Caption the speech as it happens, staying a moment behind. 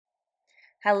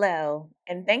Hello,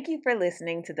 and thank you for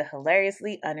listening to the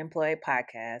Hilariously Unemployed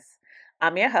podcast.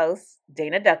 I'm your host,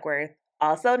 Dana Duckworth,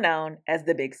 also known as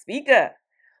the Big Speaker.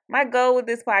 My goal with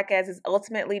this podcast is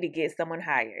ultimately to get someone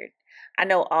hired. I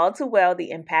know all too well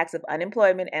the impacts of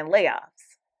unemployment and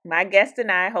layoffs. My guest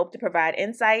and I hope to provide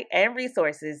insight and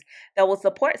resources that will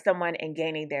support someone in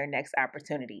gaining their next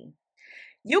opportunity.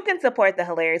 You can support the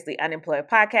Hilariously Unemployed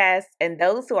podcast and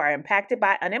those who are impacted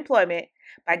by unemployment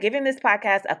by giving this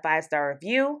podcast a 5-star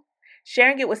review,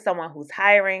 sharing it with someone who's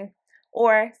hiring,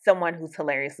 or someone who's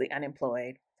hilariously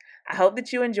unemployed. I hope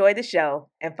that you enjoy the show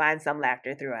and find some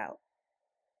laughter throughout.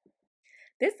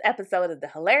 This episode of the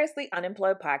Hilariously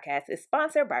Unemployed podcast is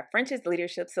sponsored by French's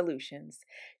Leadership Solutions.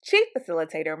 Chief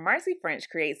Facilitator Marcy French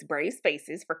creates brave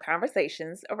spaces for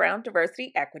conversations around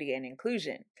diversity, equity, and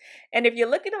inclusion. And if you're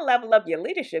looking to level up your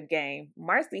leadership game,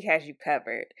 Marcy has you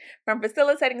covered. From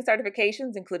facilitating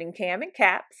certifications, including CAM and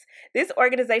CAPS, this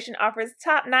organization offers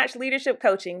top-notch leadership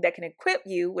coaching that can equip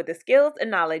you with the skills and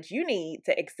knowledge you need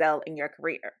to excel in your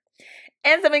career.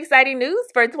 And some exciting news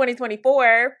for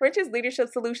 2024, French's Leadership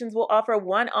Solutions will offer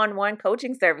one-on-one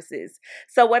coaching services.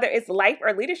 So whether it's life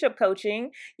or leadership coaching,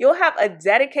 you'll have a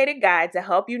dedicated guide to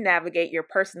help you navigate your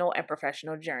personal and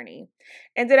professional journey.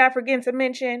 And did I forget to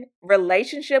mention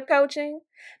relationship coaching?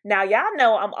 Now, y'all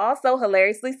know I'm also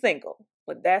hilariously single,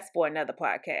 but that's for another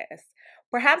podcast.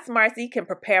 Perhaps Marcy can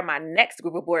prepare my next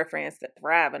group of boyfriends to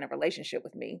thrive in a relationship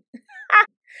with me.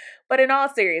 But in all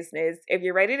seriousness, if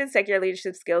you're ready to take your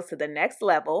leadership skills to the next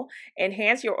level,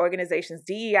 enhance your organization's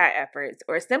DEI efforts,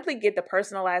 or simply get the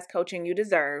personalized coaching you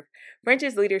deserve,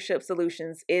 French's Leadership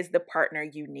Solutions is the partner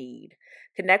you need.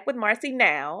 Connect with Marcy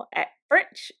now at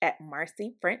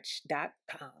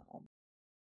French@marcyfrench.com.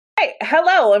 Hey,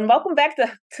 hello, and welcome back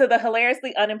to the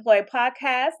Hilariously Unemployed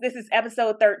podcast. This is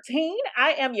episode 13.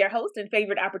 I am your host and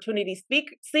favorite opportunity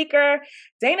seeker,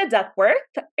 Dana Duckworth,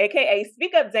 aka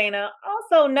Speak Up Dana,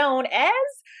 also known as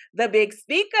the Big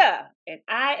Speaker. And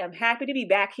I am happy to be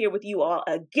back here with you all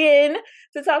again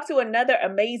to talk to another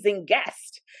amazing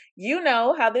guest. You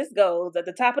know how this goes. At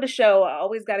the top of the show, I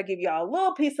always got to give y'all a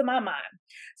little piece of my mind.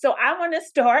 So I want to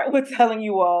start with telling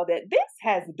you all that this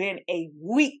has been a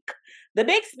week. The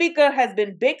Big Speaker has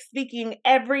been big speaking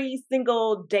every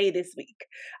single day this week.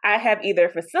 I have either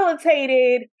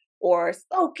facilitated or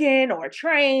spoken or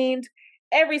trained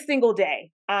every single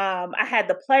day. I had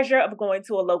the pleasure of going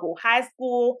to a local high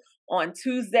school on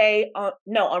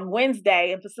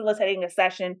Wednesday and facilitating a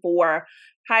session for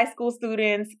high school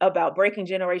students about breaking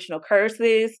generational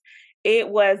curses. It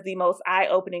was the most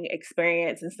eye-opening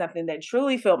experience and something that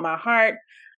truly filled my heart.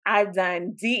 I've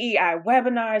done DEI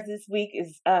webinars. This week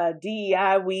is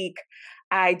DEI week.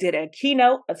 I did a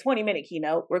 20-minute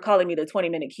keynote. We're calling me the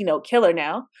 20-minute keynote killer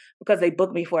now because they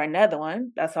booked me for another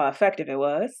one. That's how effective it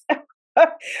was.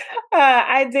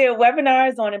 I did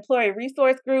webinars on employee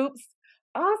resource groups.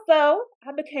 Also,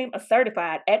 I became a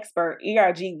certified expert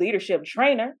ERG leadership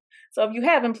trainer. So if you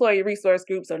have employee resource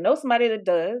groups or know somebody that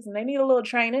does and they need a little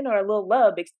training or a little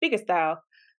love, Big Speaker style,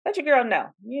 let your girl know.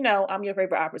 You know, I'm your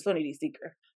favorite opportunity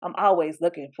seeker. I'm always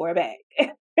looking for a bag. All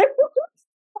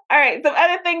right, some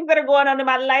other things that are going on in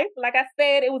my life. Like I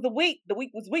said, it was a week. The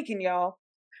week was weekend, y'all.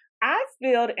 I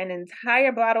spilled an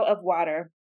entire bottle of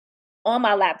water on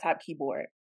my laptop keyboard.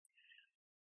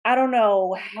 I don't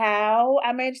know how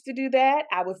I managed to do that.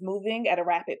 I was moving at a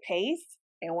rapid pace.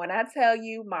 And when I tell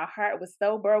you my heart was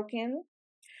so broken,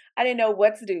 I didn't know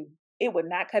what to do. It would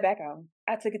not cut back on.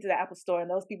 I took it to the Apple store and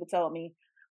those people told me,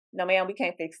 no, ma'am, we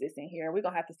can't fix this in here. We're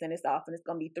going to have to send this off and it's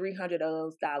going to be $300 of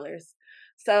those dollars.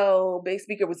 So Big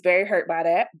Speaker was very hurt by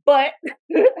that. But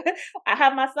I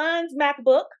have my son's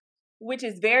MacBook, which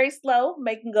is very slow,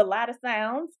 making a lot of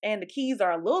sounds. And the keys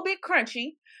are a little bit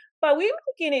crunchy. But we're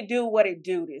making it do what it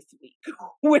do this week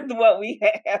with what we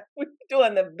have. We're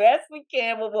doing the best we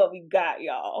can with what we got,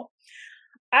 y'all.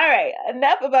 All right,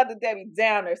 enough about the Debbie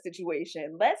Downer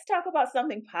situation. Let's talk about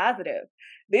something positive.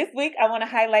 This week, I want to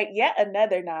highlight yet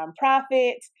another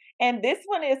nonprofit, and this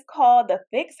one is called the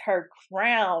Fix Her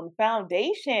Crown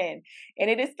Foundation, and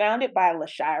it is founded by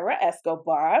LaShira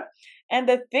Escobar. And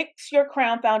the Fix Your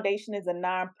Crown Foundation is a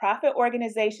nonprofit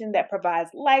organization that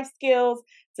provides life skills,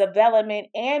 development,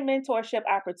 and mentorship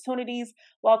opportunities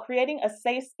while creating a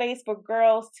safe space for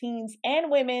girls, teens,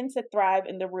 and women to thrive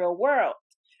in the real world.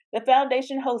 The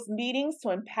foundation hosts meetings to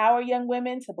empower young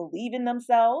women to believe in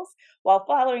themselves while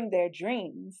following their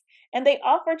dreams. And they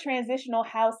offer transitional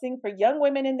housing for young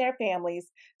women and their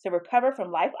families to recover from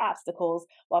life obstacles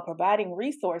while providing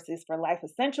resources for life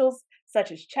essentials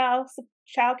such as child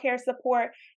care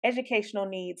support, educational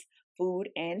needs, food,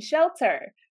 and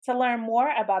shelter. To learn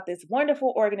more about this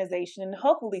wonderful organization and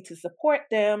hopefully to support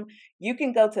them, you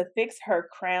can go to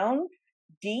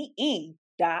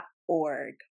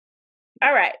fixhercrownde.org.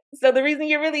 All right. So the reason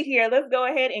you're really here, let's go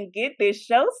ahead and get this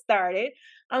show started.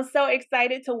 I'm so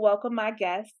excited to welcome my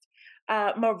guest,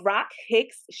 Marak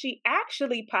Hicks. She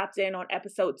actually popped in on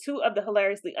episode 2 of the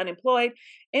Hilariously Unemployed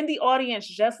in the audience,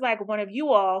 just like one of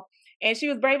you all. And she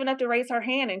was brave enough to raise her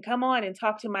hand and come on and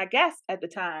talk to my guest at the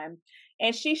time.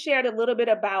 And she shared a little bit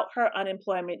about her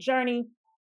unemployment journey.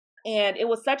 And it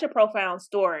was such a profound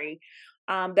story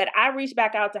that I reached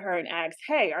back out to her and asked,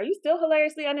 "Hey, are you still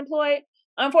hilariously unemployed?"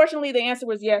 Unfortunately, the answer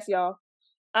was yes, y'all.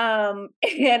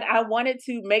 And I wanted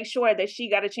to make sure that she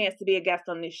got a chance to be a guest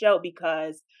on this show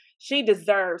because she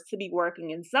deserves to be working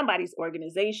in somebody's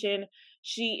organization.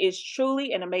 She is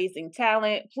truly an amazing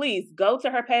talent. Please go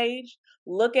to her page,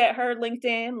 look at her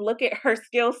LinkedIn, look at her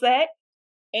skill set,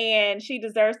 and she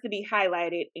deserves to be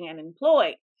highlighted and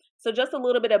employed. So, just a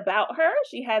little bit about her.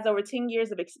 She has over 10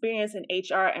 years of experience in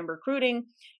HR and recruiting,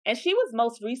 and she was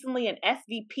most recently an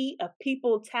SVP of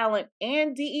People, Talent,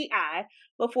 and DEI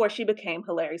before she became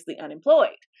hilariously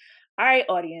unemployed. All right,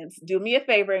 audience, do me a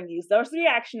favor and use those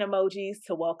reaction emojis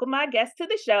to welcome my guest to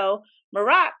the show.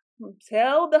 Marak,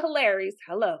 tell the hilarious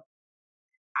hello.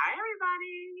 Hi,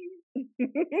 everybody.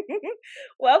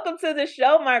 Welcome to the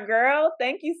show, my girl.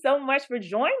 Thank you so much for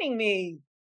joining me.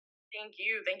 Thank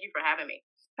you. Thank you for having me.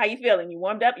 How you feeling? You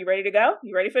warmed up? You ready to go?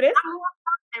 You ready for this?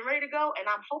 I'm ready to go, and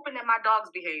I'm hoping that my dogs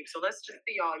behave. So let's just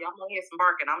see, y'all. Y'all gonna hear some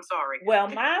barking. I'm sorry. Well,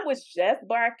 mine was just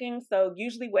barking. So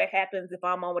usually what happens if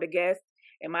I'm on with a guest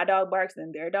and my dog barks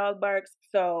and their dog barks.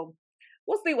 So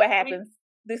we'll see what happens.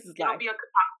 This is life.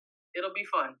 It'll be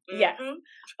fun. Yes.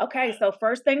 Okay, so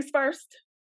first things first.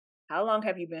 How long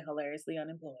have you been hilariously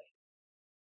unemployed?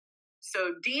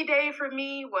 So D-Day for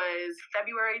me was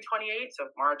February 28th. So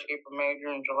March, April, May,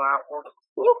 June, July, August.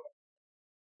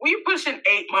 We pushing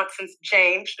 8 months since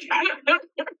change.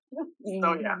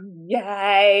 So yeah.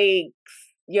 Yikes.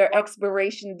 Your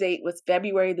expiration date was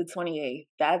February the 28th.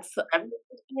 That's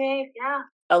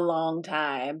a long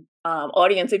time.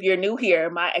 Audience, if you're new here,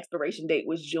 my expiration date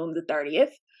was June the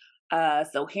 30th.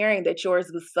 So hearing that yours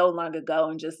was so long ago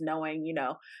and just knowing,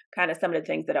 kind of some of the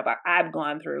things that I've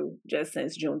gone through just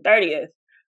since June 30th,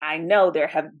 I know there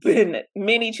have been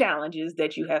many challenges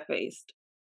that you have faced.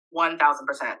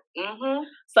 1,000%.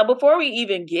 So before we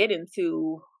even get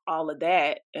into all of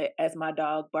that, as my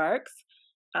dog barks,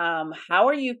 how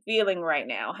are you feeling right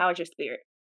now? How is your spirit?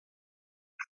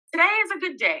 Today is a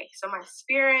good day. So my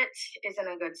spirit is in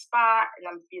a good spot and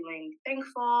I'm feeling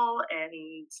thankful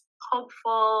and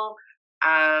hopeful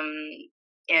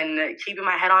and keeping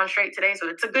my head on straight today. So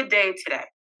it's a good day today.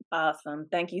 Awesome.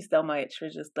 Thank you so much for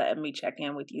just letting me check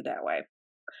in with you that way.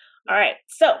 All right.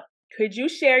 So could you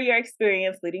share your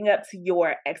experience leading up to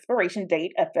your expiration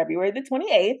date of February the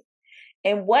 28th?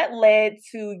 And what led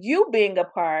to you being a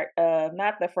part of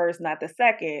not the first, not the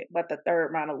second, but the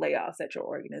third round of layoffs at your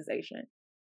organization?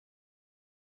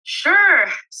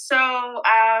 Sure. So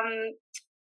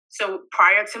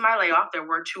prior to my layoff, there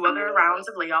were 2 other rounds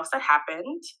of layoffs that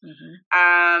happened.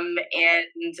 And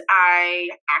I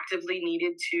actively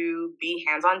needed to be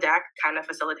hands on deck, kind of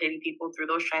facilitating people through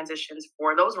those transitions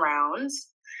for those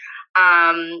rounds,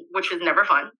 which was never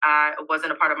fun. It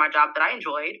wasn't a part of my job that I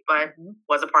enjoyed, but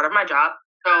was a part of my job.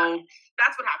 So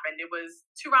that's what happened. It was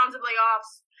 2 rounds of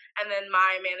layoffs. And then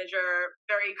my manager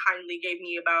very kindly gave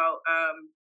me about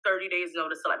 30 days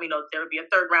notice to let me know that there would be a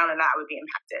third round and that I would be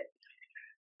impacted.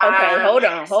 Okay, hold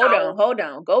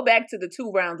on. Go back to the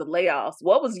 2 rounds of layoffs.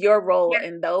 What was your role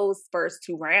in those first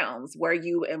 2 rounds? Were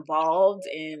you involved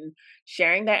in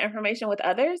sharing that information with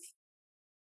others?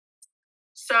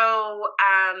 So,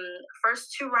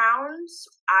 first 2 rounds,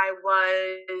 I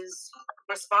was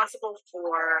responsible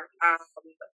for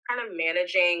kind of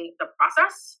managing the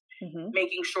process,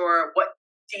 making sure what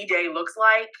D-Day looks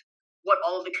like, what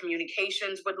all of the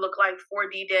communications would look like for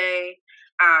D-Day,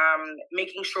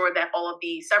 making sure that all of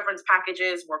the severance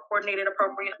packages were coordinated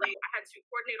appropriately. I had to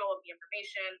coordinate all of the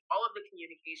information, all of the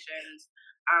communications.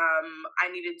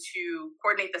 I needed to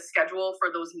coordinate the schedule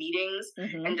for those meetings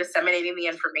and disseminating the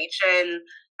information.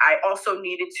 I also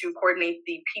needed to coordinate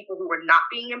the people who were not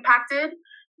being impacted,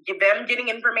 give them getting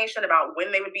information about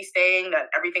when they would be staying, that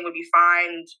everything would be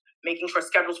fine, making sure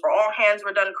schedules for all hands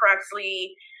were done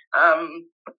correctly.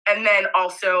 And then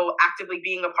also actively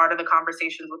being a part of the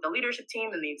conversations with the leadership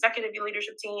team and the executive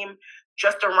leadership team,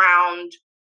 just around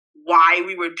why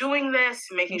we were doing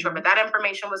this, making sure that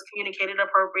information was communicated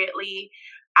appropriately.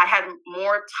 I had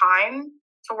more time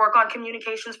to work on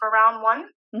communications for round one.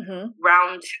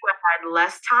 Round two, I had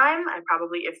less time.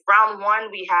 If round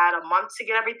one, we had a month to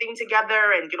get everything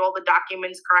together and get all the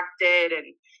documents corrected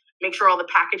and make sure all the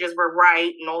packages were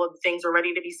right and all of the things were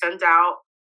ready to be sent out.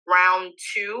 Round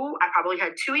two, I probably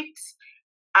had 2 weeks.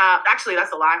 Actually,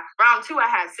 that's a lie. Round two, I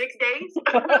had 6 days.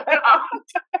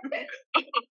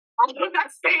 All of that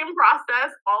same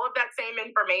process, all of that same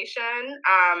information,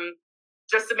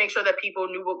 just to make sure that people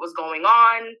knew what was going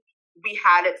on. We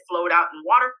had it flowed out in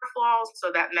waterfalls.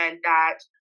 So that meant that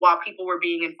while people were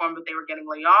being informed that they were getting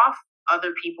laid off,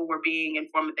 other people were being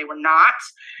informed that they were not.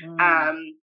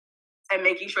 And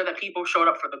making sure that people showed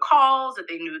up for the calls, that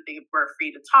they knew that they were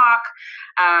free to talk,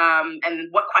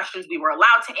 and what questions we were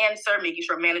allowed to answer, making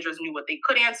sure managers knew what they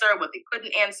could answer, what they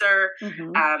couldn't answer,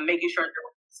 making sure there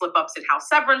were slip-ups in how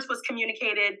severance was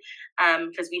communicated,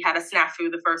 because we had a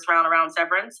snafu the first round around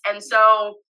severance. And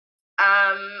so,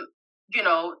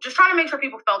 just trying to make sure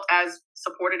people felt as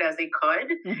supported as they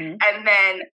could. And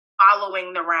then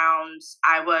following the rounds,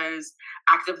 I was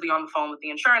actively on the phone with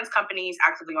the insurance companies,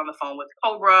 actively on the phone with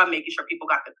COBRA, making sure people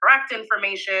got the correct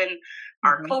information.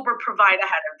 Our COBRA provider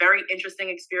had a very interesting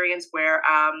experience where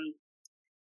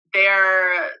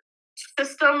their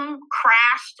system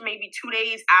crashed maybe 2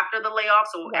 days after the layoff.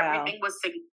 So everything was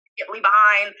significantly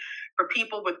behind for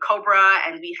people with COBRA,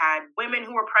 and we had women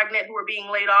who were pregnant who were being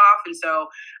laid off. And so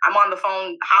I'm on the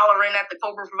phone hollering at the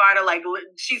COBRA provider, like,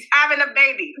 she's having a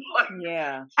baby.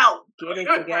 Help. Get it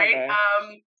together. Right?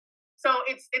 So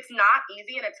it's not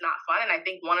easy and it's not fun. And I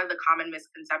think one of the common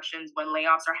misconceptions when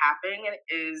layoffs are happening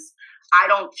is I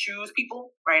don't choose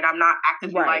people, right? I'm not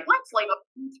actively like, let's lay off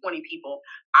 20 people.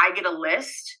 I get a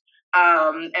list.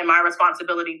 And my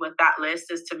responsibility with that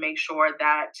list is to make sure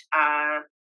that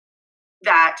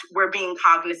that we're being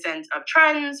cognizant of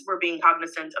trends, we're being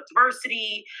cognizant of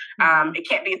diversity. It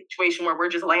can't be a situation where we're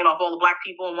just laying off all the Black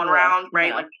people in one round,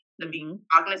 right? Like to be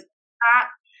cognizant of that,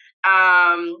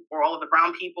 or all of the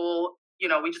brown people.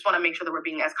 We just want to make sure that we're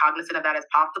being as cognizant of that as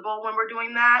possible when we're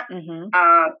doing that.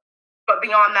 But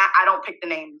beyond that, I don't pick the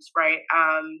names, right?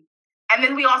 And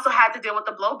then we also had to deal with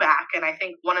the blowback. And I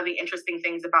think one of the interesting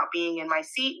things about being in my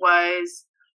seat was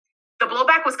the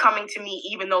blowback was coming to me,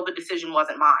 even though the decision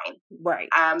wasn't mine. Right.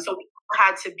 So I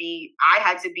had to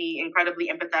be incredibly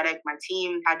empathetic. My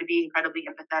team had to be incredibly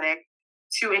empathetic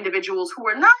to individuals who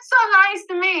were not so nice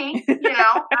to me.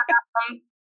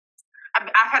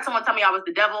 I've had someone tell me I was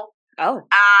the devil. Oh.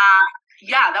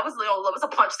 Yeah, that was a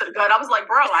punch to the gut. I was like,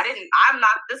 bro,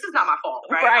 this is not my fault,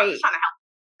 right? I'm just trying to help.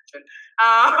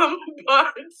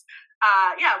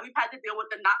 We've had to deal with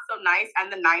the not so nice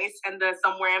and the nice and the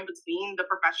somewhere in between, the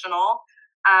professional.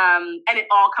 And it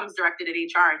all comes directed at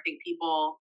HR. I think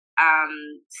people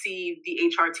see the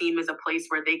HR team as a place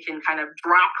where they can kind of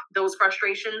drop those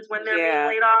frustrations when they're being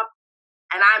laid off.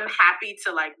 And I'm happy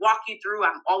to walk you through.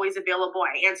 I'm always available.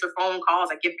 I answer phone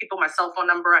calls. I give people my cell phone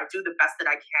number. I do the best that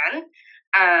I can.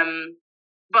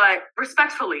 But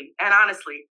respectfully and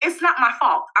honestly, it's not my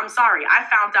fault. I'm sorry. I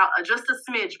found out just a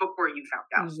smidge before you found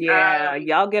out. Yeah,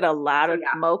 y'all get a lot of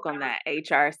smoke on that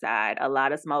HR side, a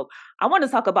lot of smoke. I want to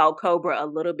talk about COBRA a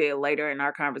little bit later in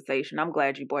our conversation. I'm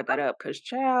glad you brought that up because,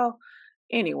 child,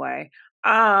 anyway.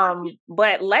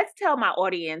 But let's tell my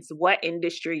audience what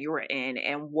industry you were in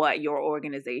and what your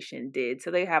organization did,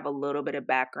 so they have a little bit of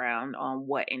background on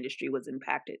what industry was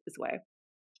impacted this way.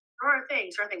 Sure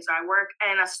thing. So I work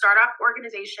in a startup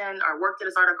organization, or worked at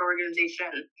a startup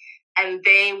organization, and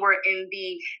they were in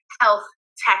the health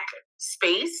tech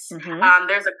space.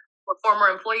 There's a former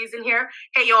employees in here.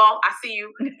 Hey, y'all, I see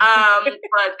you. But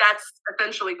that's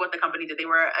essentially what the company did. They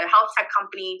were a health tech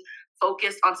company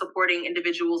focused on supporting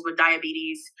individuals with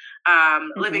diabetes,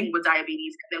 living with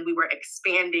diabetes. And then we were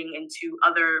expanding into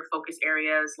other focus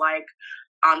areas like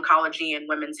oncology and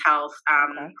women's health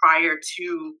prior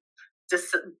to the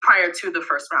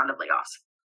first round of layoffs.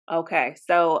 Okay,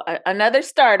 so another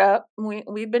startup.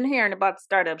 We've been hearing about the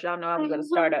startups. Y'all know I was going to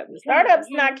start up. The startups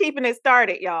not keeping it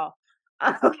started, y'all.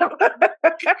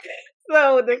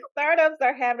 So the startups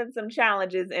are having some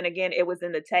challenges. And again, it was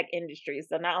in the tech industry.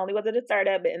 So not only was it a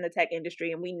startup, but in the tech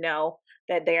industry. And we know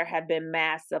that there have been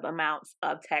massive amounts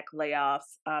of tech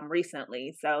layoffs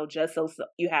recently. So just so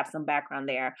you have some background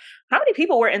there. How many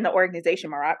people were in the organization,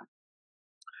 Marat?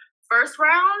 First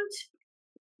round,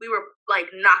 we were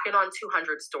knocking on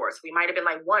 200 stores. We might have been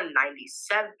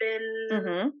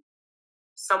 197,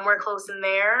 somewhere close in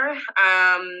there.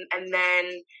 And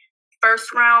then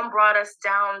first round brought us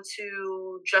down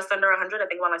to just under 100. I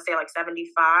think I want to say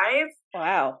 75.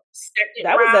 Wow.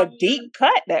 That was a deep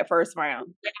cut, that first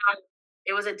round. Yeah,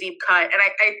 it was a deep cut. And I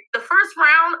the first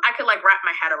round, I could wrap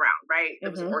my head around, right? It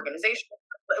was an organizational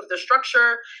the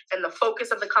structure and the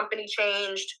focus of the company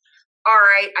changed. All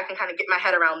right, I can kind of get my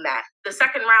head around that. The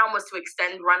second round was to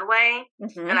extend runway,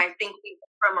 and I think we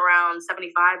went from around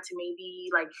 75 to maybe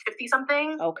like 50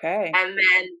 something. Okay. And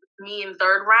then me in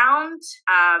third round,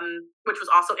 which was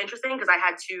also interesting because I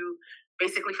had to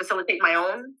basically facilitate my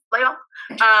own layoff.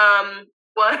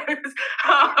 Was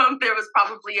there was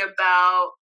probably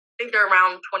about, I think they're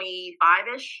around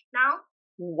 25-ish now.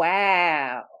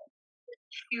 Wow.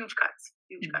 Huge cuts.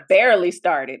 Barely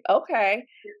started. Okay.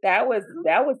 That was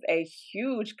a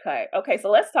huge cut. Okay, so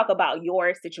let's talk about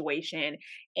your situation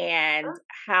and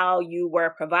how you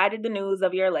were provided the news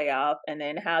of your layoff and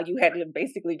then how you had to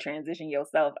basically transition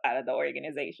yourself out of the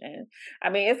organization. I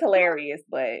mean, it's hilarious,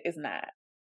 but it's not.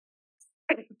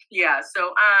 Yeah,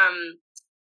 so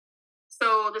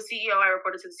the CEO, I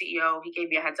reported to the CEO, he gave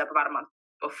me a heads up about a month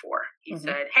before. He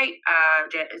said, "Hey,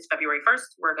 it's February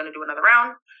 1st. We're going to do another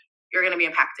round. You're going to be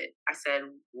impacted." I said,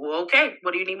 "Well, okay,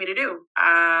 what do you need me to do?"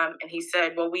 And he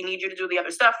said, "Well, we need you to do the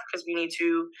other stuff because we need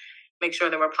to make sure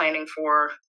that we're planning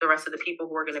for the rest of the people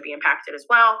who are going to be impacted as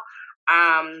well."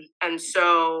 And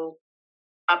so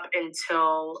up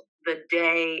until the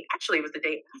day, actually it was the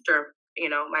day after,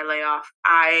 my layoff,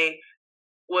 I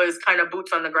was kind of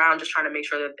boots on the ground, just trying to make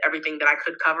sure that everything that I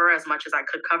could cover, as much as I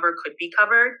could cover, could be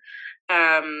covered.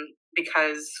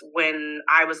 Because when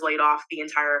I was laid off, the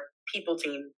entire people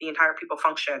team, the entire people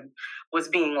function was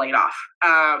being laid off.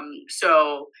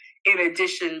 So in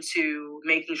addition to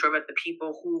making sure that the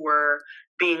people who were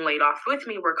being laid off with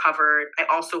me were covered, I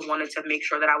also wanted to make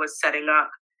sure that I was setting up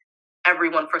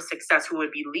everyone for success who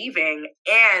would be leaving.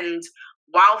 And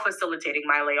while facilitating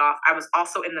my layoff, I was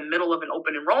also in the middle of an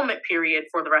open enrollment period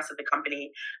for the rest of the company.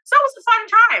 So it was a fun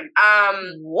time.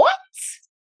 What?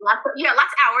 Lots of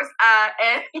hours.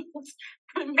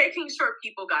 And making sure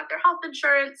people got their health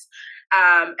insurance,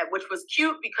 which was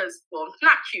cute because, well,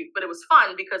 not cute, but it was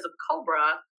fun because of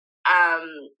COBRA.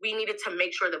 We needed to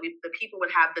make sure that the people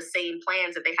would have the same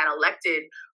plans that they had elected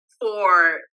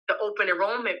for the open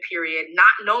enrollment period, not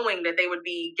knowing that they would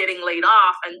be getting laid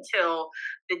off until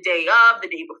the day of, the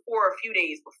day before, a few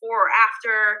days before or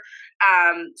after.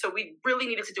 So we really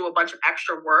needed to do a bunch of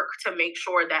extra work to make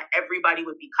sure that everybody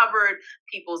would be covered,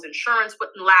 people's insurance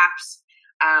wouldn't lapse,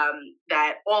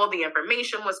 that all of the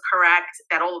information was correct,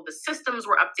 that all of the systems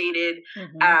were updated.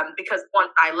 Because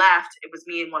once I left, it was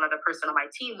me and one other person on my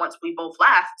team. Once we both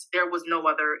left, there was no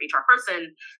other HR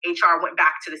person. HR went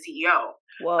back to the CEO.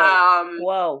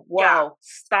 Whoa. Yeah.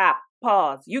 Stop.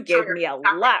 Pause. You gave me a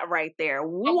lot right there.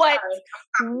 What?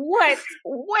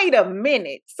 Wait a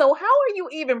minute. So how are you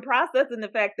even processing the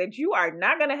fact that you are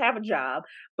not going to have a job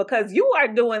because you are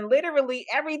doing literally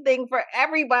everything for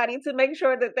everybody to make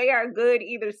sure that they are good,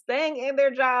 either staying in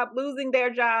their job, losing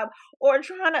their job, or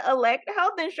trying to elect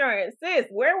health insurance? Sis,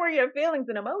 where were your feelings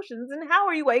and emotions, and how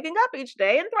are you waking up each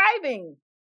day and thriving?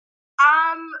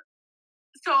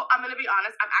 So I'm going to be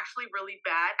honest, I'm actually really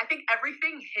bad. I think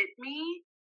everything hit me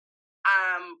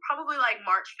probably like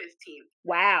March 15th.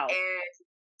 Wow. And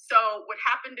so what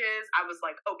happened is I was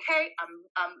like, okay,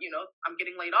 I'm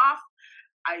getting laid off.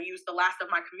 I used the last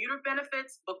of my commuter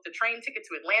benefits, booked the train ticket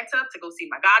to Atlanta to go see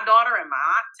my goddaughter and my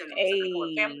aunt and typical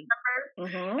family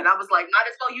members. And I was like, might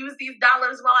as well use these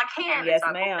dollars while I can. Yes, so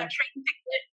I ma'am. booked that train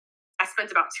ticket. I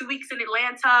spent about 2 weeks in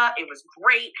Atlanta. It was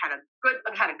great. Had a good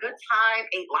time.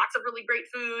 Ate lots of really great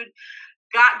food.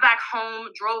 Got back home.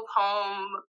 Drove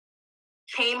home.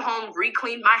 Came home.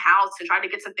 Re-cleaned my house and tried to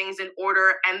get some things in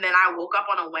order. And then I woke up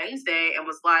on a Wednesday and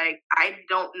was like, I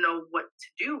don't know what to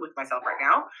do with myself right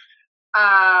now.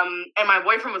 And my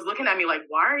boyfriend was looking at me like,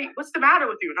 what's the matter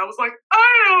with you? And I was like,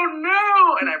 I don't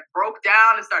know. And I broke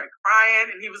down and started crying.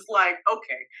 And he was like,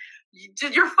 okay,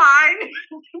 you're fine.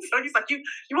 So he's like, you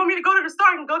want me to go to the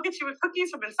store and go get you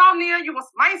cookies from Insomnia? You want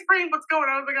some ice cream? What's going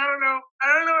on? I was like, I don't know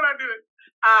what I'm doing.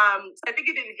 So I think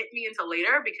it didn't hit me until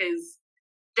later because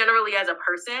generally as a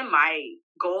person, my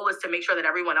goal is to make sure that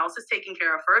everyone else is taken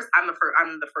care of first. I'm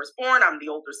the firstborn. I'm the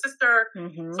older sister.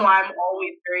 So I'm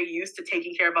always very used to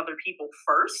taking care of other people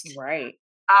first. Right.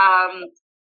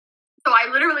 So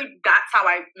that's how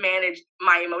I managed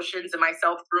my emotions and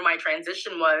myself through my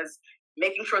transition, was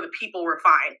making sure the people were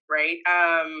fine, right?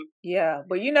 Yeah,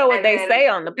 but you know what they say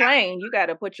on the plane, you got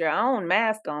to put your own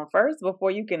mask on first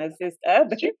before you can assist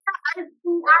others.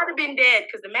 I'd have been dead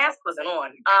because the mask wasn't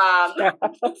on.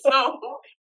 So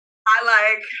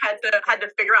I had to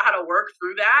figure out how to work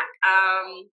through that.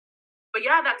 But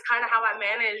yeah, that's kind of how I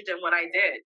managed and what I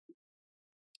did.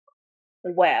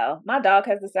 Well, my dog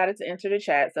has decided to enter the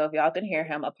chat, so if y'all can hear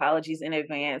him, apologies in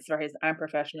advance for his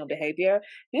unprofessional behavior.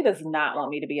 He does not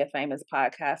want me to be a famous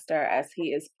podcaster, as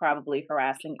he is probably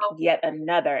harassing yet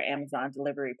another Amazon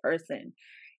delivery person.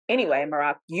 Anyway,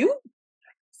 Marak, you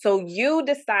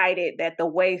decided that the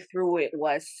way through it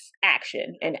was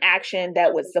action, an action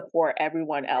that would support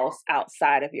everyone else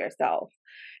outside of yourself.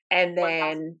 And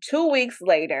then 2 weeks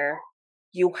later,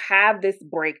 you have this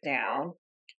breakdown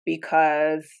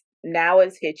because now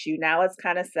it's hit you. Now it's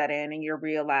kind of set in and you're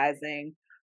realizing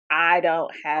I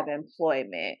don't have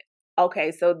employment.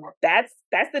 Okay, so that's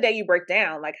the day you break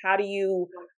down. Like, how do you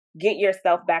get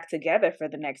yourself back together for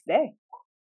the next day?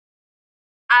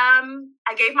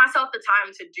 I gave myself the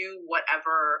time to do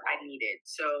whatever I needed.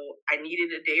 So I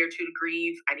needed a day or two to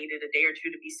grieve. I needed a day or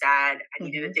two to be sad. I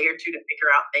needed a day or two to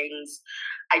figure out things.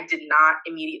 I did not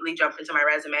immediately jump into my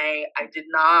resume. I did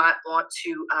not want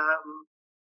to,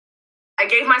 I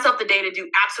gave myself the day to do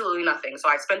absolutely nothing. So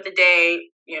I spent the day,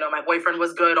 my boyfriend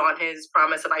was good on his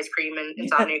promise of ice cream and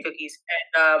insomnia cookies.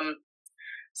 And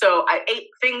so I ate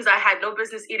things I had no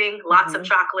business eating, lots of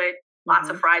chocolate, lots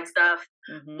of fried stuff,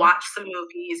 watched some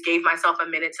movies, gave myself a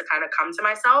minute to kind of come to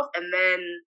myself. And then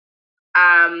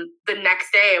the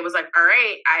next day I was like, all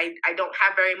right, I don't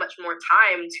have very much more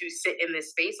time to sit in this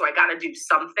space, so I got to do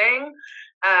something.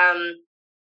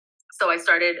 So I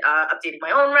started updating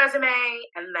my own resume,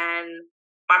 and then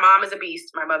my mom is a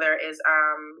beast. My mother is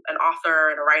an author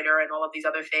and a writer and all of these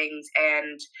other things.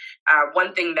 And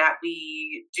one thing that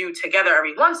we do together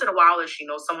every once in a while is she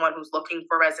knows someone who's looking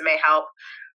for resume help.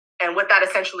 And what that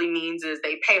essentially means is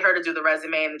they pay her to do the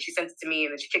resume, and then she sends it to me,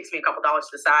 and then she kicks me a couple dollars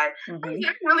to the side. I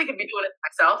really could be doing it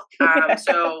myself.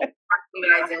 So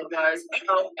what I did was,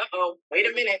 wait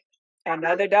a minute.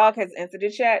 Another dog has entered the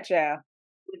chat, child.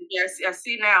 Yes, I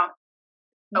see now.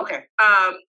 Okay.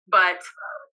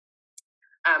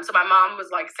 So my mom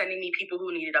was like sending me people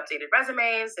who needed updated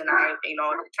resumes, and I,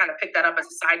 trying to pick that up as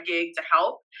a side gig to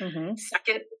help.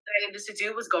 Second thing I needed to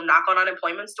do was go knock on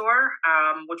unemployment store,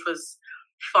 which was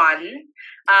fun.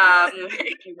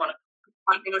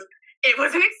 It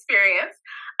was an experience.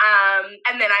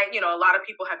 And then a lot of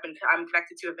people I'm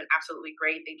connected to have been absolutely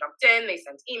great. They jumped in, they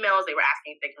sent emails, they were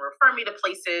asking if they can refer me to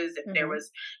places, if there was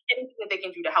anything that they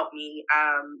can do to help me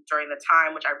during the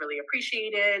time, which I really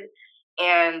appreciated.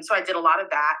 And so I did a lot of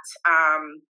that.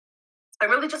 I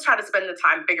really just tried to spend the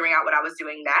time figuring out what I was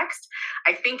doing next.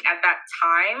 I think at that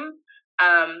time,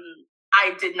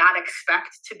 I did not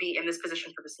expect to be in this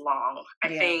position for this long. I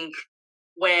think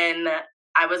when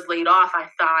I was laid off, I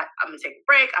thought, I'm going to take a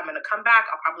break. I'm going to come back.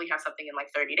 I'll probably have something in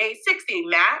like 30 days, 60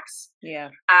 max. Yeah.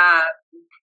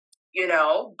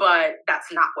 But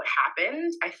that's not what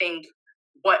happened. I think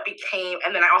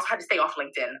and then I also had to stay off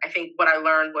LinkedIn. I think what I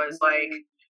learned was like,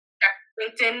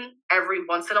 LinkedIn every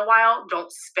once in a while,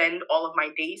 don't spend all of my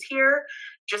days here,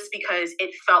 just because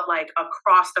it felt like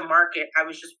across the market, I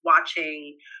was just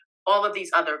watching all of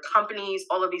these other companies,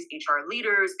 all of these HR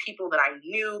leaders, people that I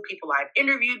knew, people I've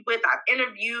interviewed,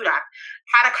 I've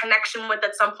had a connection with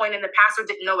at some point in the past or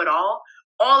didn't know at all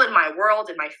in my world,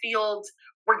 in my field,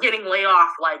 were getting laid off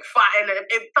like five, and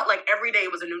it felt like every day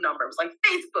was a new number. It was like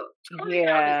Facebook,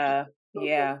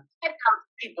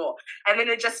 people. And then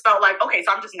it just felt like, okay,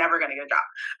 so I'm just never going to get a job.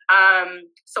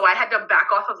 So I had to back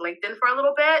off of LinkedIn for a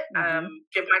little bit,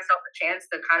 give myself a chance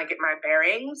to kind of get my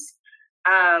bearings.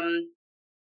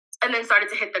 And then started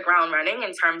to hit the ground running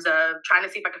in terms of trying to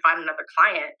see if I could find another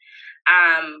client.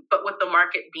 But with the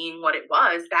market being what it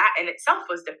was, that in itself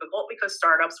was difficult because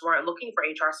startups weren't looking for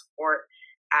HR support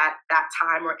at that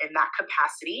time or in that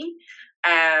capacity.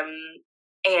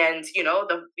 And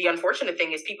the unfortunate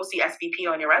thing is people see SVP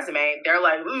on your resume. They're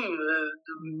like,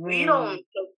 we don't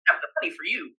have the money for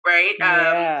you, right? And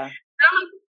I'm like,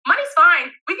 money's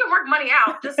fine. We can work money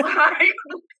out. Just like,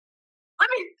 let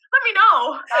me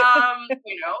know.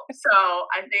 So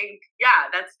I think,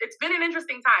 it's been an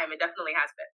interesting time. It definitely has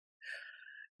been.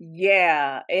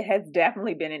 Yeah, it has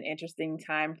definitely been an interesting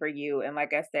time for you. And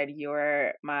like I said,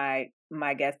 you're my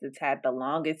guest that's had the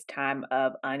longest time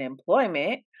of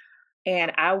unemployment.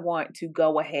 And I want to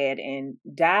go ahead and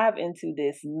dive into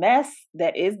this mess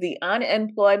that is the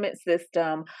unemployment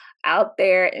system out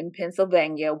there in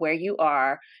Pennsylvania where you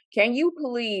are. Can you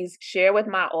please share with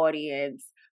my audience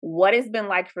what it's been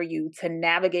like for you to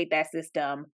navigate that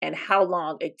system and how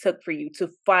long it took for you to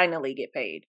finally get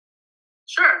paid?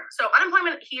 Sure. So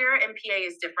unemployment here in PA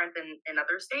is different than in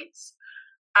other states.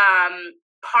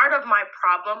 Part of my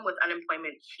problem with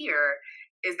unemployment here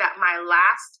is that my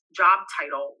last job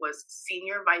title was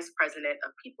Senior Vice President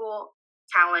of People,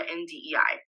 Talent, and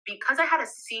DEI. Because I had a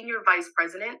Senior Vice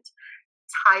President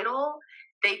title,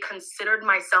 they considered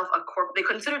they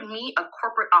considered me a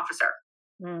corporate officer.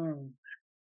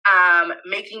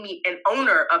 Making me an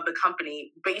owner of the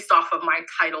company based off of my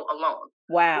title alone.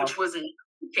 Wow. Which wasn't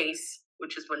the case,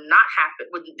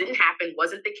 didn't happen,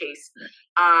 wasn't the case.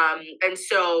 And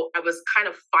so I was kind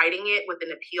of fighting it with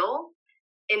an appeal.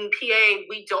 In PA,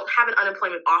 we don't have an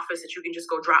unemployment office that you can just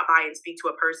go drop by and speak to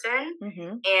a person.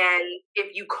 And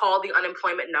if you call the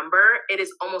unemployment number, it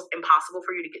is almost impossible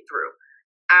for you to get through.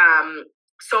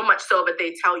 So much so that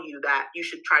they tell you that you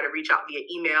should try to reach out via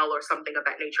email or something of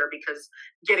that nature, because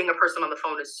getting a person on the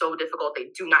phone is so difficult. They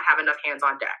do not have enough hands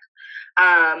on deck.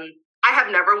 I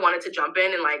have never wanted to jump in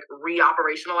and like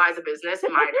re-operationalize a business in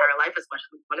my entire life as much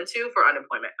as we wanted to for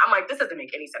unemployment. I'm like, this doesn't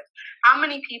make any sense. How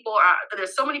many people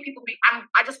there's so many people.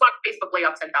 I just watched Facebook lay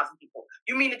off 10,000 people.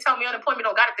 You mean to tell me unemployment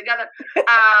don't got it together?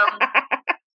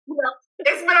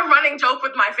 It's been a running joke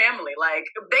with my family. Like,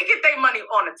 they get their money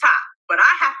on the top, but I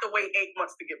have to wait 8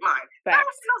 months to get mine. That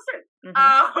makes no sense.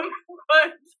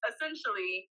 But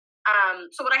essentially,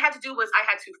 so what I had to do was I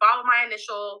had to follow my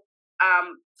initial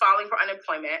filing for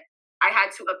unemployment. I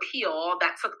had to appeal.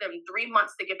 That took them 3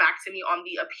 months to get back to me on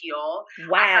the appeal.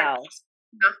 Wow.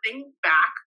 Nothing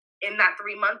back in that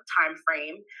 3-month time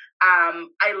frame.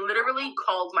 I literally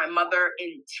called my mother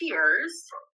in tears,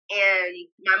 and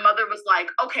my mother was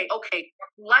like, okay,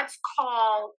 let's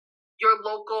call your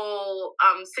local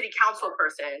city council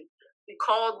person. We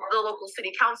called the local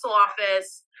city council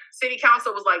office. City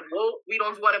council was like, well, we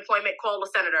don't do unemployment, call the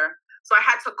senator. So I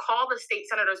had to call the state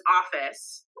senator's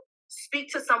office, speak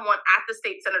to someone at the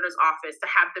state senator's office, to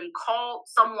have them call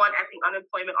someone at the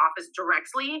unemployment office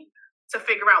directly to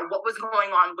figure out what was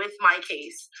going on with my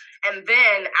case. And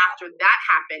then after that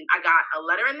happened, I got a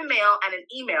letter in the mail and an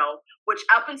email, which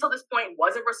up until this point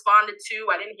wasn't responded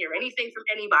to. I didn't hear anything from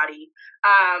anybody.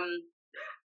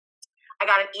 I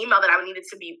got an email that I needed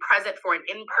to be present for an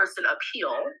in-person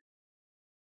appeal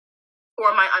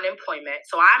for my unemployment.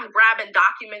 So I'm grabbing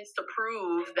documents to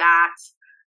prove that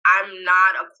I'm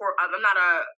not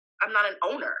an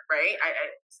owner, right?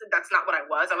 That's not what I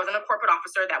was. I wasn't a corporate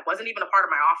officer. That wasn't even a part of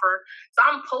my offer. So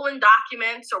I'm pulling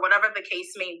documents or whatever the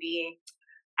case may be.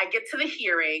 I get to the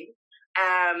hearing,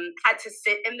 had to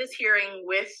sit in this hearing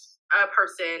with a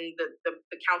person,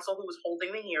 the counsel who was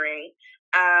holding the hearing,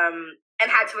 and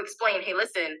had to explain, hey,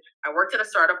 listen, I worked at a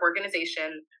startup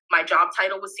organization. My job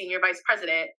title was senior vice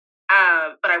president.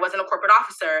 But I wasn't a corporate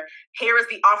officer. Here is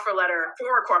the offer letter for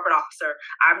a corporate officer.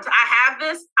 I have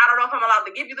this. I don't know if I'm allowed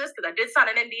to give you this because I did sign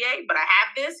an NDA, but I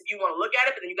have this. If you want to look at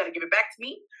it, but then you got to give it back to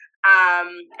me.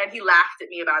 And he laughed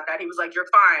at me about that. He was like, you're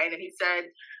fine. And he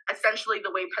said, essentially,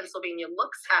 the way Pennsylvania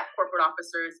looks at corporate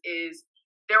officers is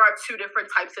there are 2 different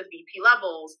types of VP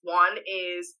levels. One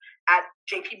is at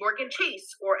JP Morgan Chase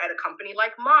or at a company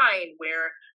like mine,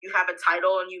 where you have a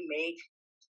title and you make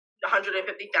 $150,000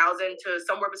 to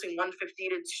somewhere between 150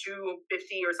 to 250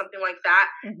 or something like that.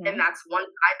 And that's one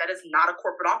guy that is not a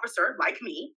corporate officer like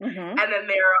me. And then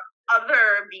there are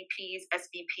other VPs,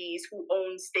 SVPs who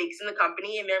own stakes in the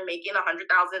company, and they're making $1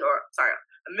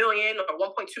 million or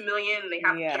 1.2 million, and they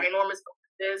have ginormous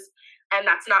bonuses. And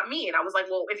that's not me. And I was like,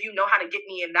 well, if you know how to get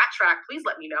me in that track, please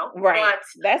let me know. Right. But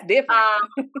that's different.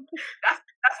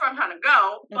 That's where I'm trying to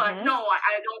go. But no,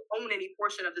 I don't own any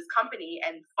portion of this company.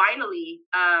 And finally,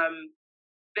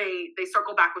 they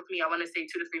circled back with me, I want to say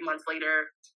 2 to 3 months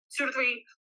later, 2 to 3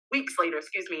 weeks later,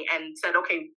 and said,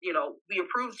 okay, we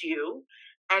approved you.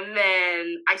 And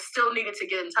then I still needed to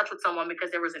get in touch with someone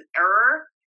because there was an error.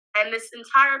 And this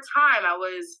entire time I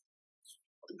was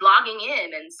logging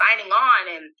in and signing on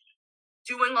and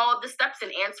doing all of the steps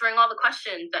and answering all the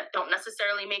questions that don't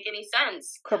necessarily make any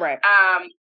sense. Correct.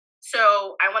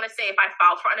 So I want to say if I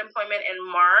filed for unemployment in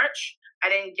March, I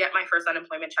didn't get my first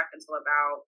unemployment check until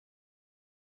about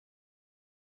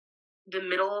the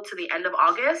middle to the end of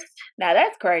August. Now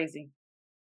that's crazy.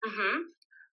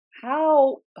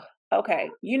 Okay.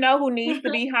 You know who needs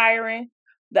to be hiring?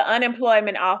 The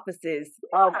unemployment offices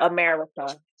of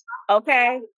America.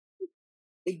 Okay.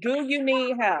 Do you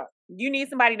need help? You need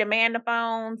somebody to man the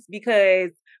phones,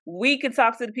 because we can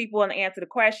talk to the people and answer the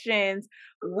questions.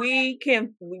 We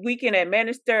can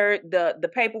administer the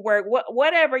paperwork,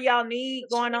 whatever y'all need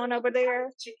going on over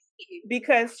there.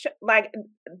 Because like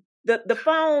the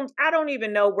phones, I don't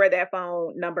even know where that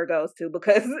phone number goes to,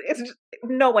 because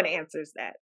no one answers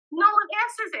that. No one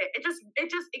answers it.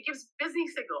 It gives busy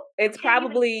signal. It's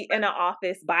probably in an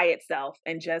office by itself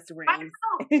and just rings.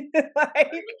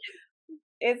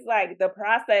 It's like the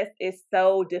process is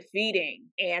so defeating,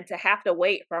 and to have to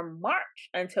wait from March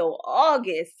until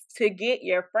August to get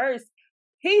your first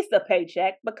piece of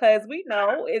paycheck, because we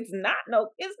know it's not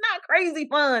crazy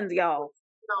funds, y'all.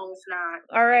 No, it's not.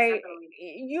 All It's right.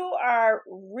 definitely You are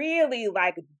really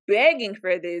like begging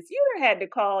for this. You done had to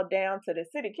call down to the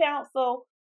city council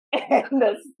and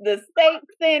the state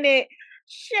senate.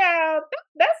 Child,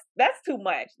 that's too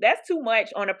much. That's too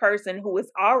much on a person who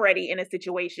is already in a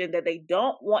situation that they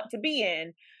don't want to be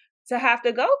in to have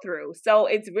to go through. So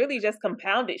it's really just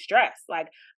compounded stress. Like,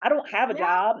 I don't have a yeah.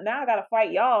 job. Now I gotta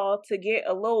fight y'all to get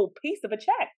a little piece of a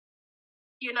check.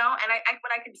 You know, and I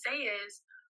what I can say is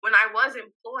when I was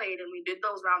employed and we did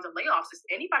those rounds of layoffs, if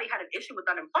anybody had an issue with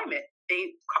unemployment,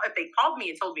 if they called me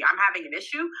and told me I'm having an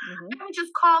issue, Mm-hmm. I would just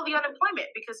call the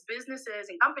unemployment because businesses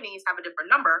and companies have a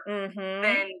different number Mm-hmm.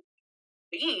 than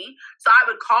me. So I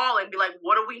would call and be like,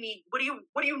 "What do we need? What do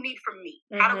you need from me?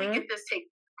 How do we Mm-hmm. get this taken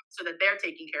so that they're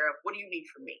taken care of? What do you need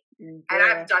from me?" And Yeah.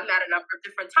 I've done that a number of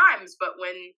different times, but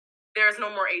when there's no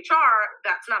more HR,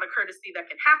 that's not a courtesy that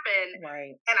can happen.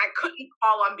 Right. And I couldn't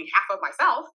call on behalf of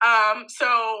myself.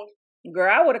 So Girl,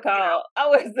 I would have you know, called. I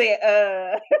would have said,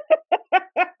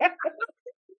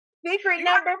 secret you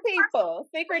have number people.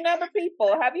 Secret number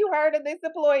people. Have you heard of this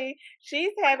employee?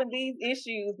 She's having these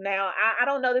issues now. I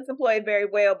don't know this employee very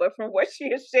well, but from what she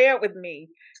has shared with me,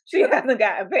 she hasn't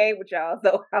gotten paid with y'all.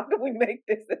 So how can we make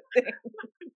this a thing?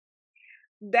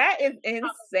 That is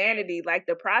insanity. Like,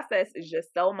 the process is just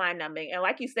so mind numbing. And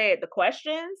like you said, the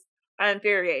questions are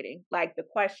infuriating. Like, the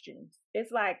questions.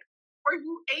 It's like, were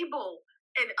you able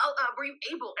and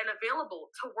available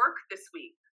to work this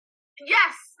week?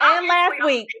 Yes. and last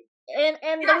obviously, week,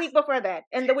 and the Yes. week before that,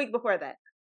 and the week before that.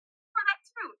 For that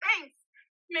too. Thanks.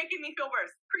 Making me feel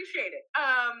worse. Appreciate it.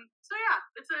 So yeah,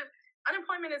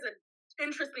 unemployment is an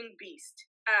interesting beast.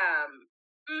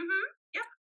 Yep.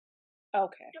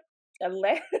 Okay.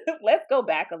 Let's go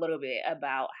back a little bit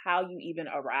about how you even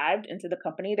arrived into the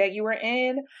company that you were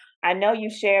in. I know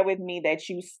you shared with me that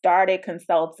you started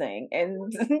consulting,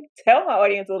 and tell my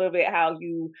audience a little bit how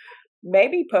you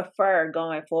maybe prefer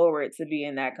going forward to be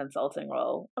in that consulting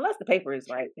role, unless the paper is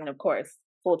right, and of course,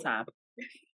 full time.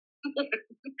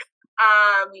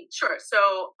 Sure.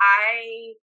 So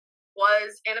I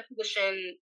was in a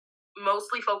position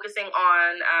mostly focusing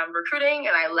on recruiting,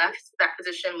 and I left that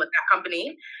position with that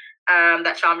company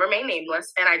that shall remain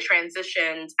nameless. And I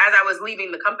transitioned as I was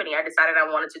leaving the company. I decided I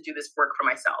wanted to do this work for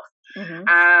myself.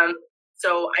 Mm-hmm.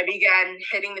 So I began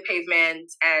hitting the pavement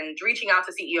and reaching out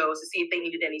to CEOs to see if they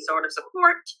needed any sort of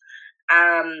support.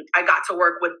 I got to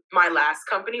work with my last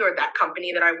company, or that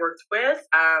company that I worked with.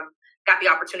 Got the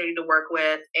opportunity to work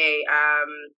with a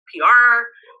PR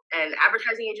and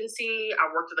advertising agency. I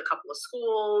worked with a couple of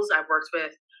schools. I've worked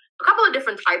with a couple of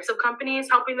different types of companies,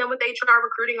 helping them with HR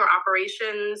recruiting or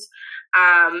operations.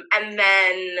 And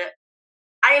then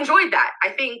I enjoyed that. I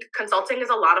think consulting is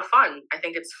a lot of fun. I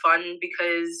think it's fun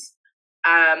because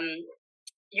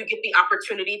you get the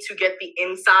opportunity to get the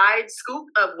inside scoop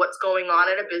of what's going on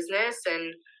at a business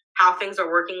and how things are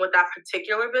working with that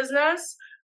particular business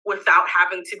without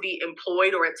having to be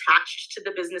employed or attached to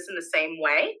the business in the same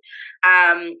way.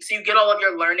 So you get all of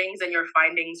your learnings and your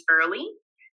findings early.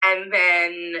 And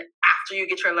then after you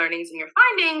get your learnings and your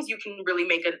findings, you can really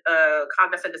make a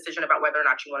cognizant decision about whether or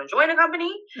not you want to join a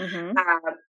company. Mm-hmm.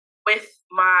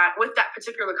 With that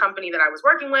particular company that I was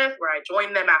working with, where I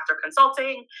joined them after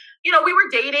consulting, we were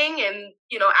dating, and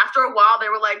after a while they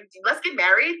were like, "Let's get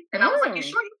married," and I was like, "You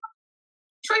sure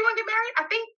you want to get married? I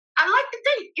think I like the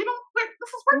date. This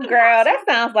is working." Girl, that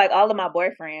sounds like all of my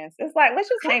boyfriends. It's like, let's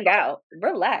just hang out,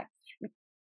 relax.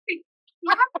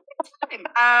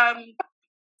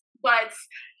 But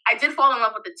I did fall in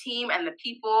love with the team and the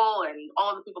people and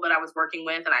all of the people that I was working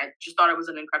with, and I just thought it was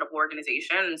an incredible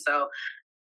organization. And so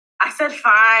I said,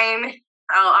 "Fine,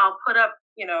 I'll put up,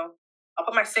 I'll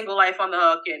put my single life on the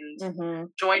hook and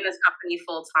join this company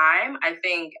full time." I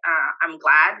think I'm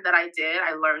glad that I did.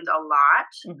 I learned a lot.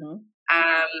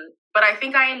 But I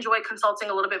think I enjoy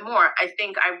consulting a little bit more. I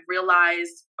think I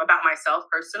realized about myself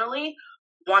personally,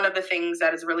 one of the things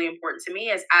that is really important to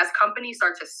me is as companies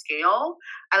start to scale,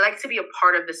 I like to be a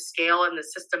part of the scale and the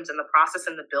systems and the process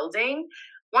and the building.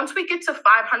 Once we get to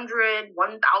 500,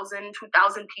 1,000,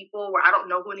 2,000 people where I don't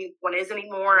know who anyone is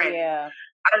anymore, and I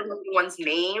don't know anyone's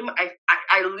name,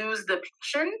 I lose the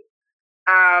passion.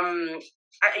 And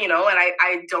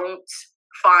I don't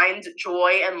find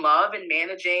joy and love in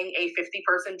managing a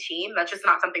 50-person team. That's just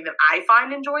not something that I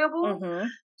find enjoyable.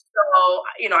 So,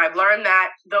 I've learned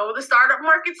that though the startup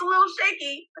market's a little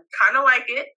shaky, I kind of like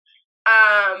it.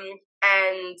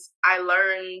 And I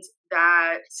learned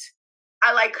that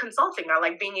I like consulting. I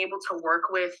like being able to work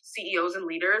with CEOs and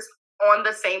leaders on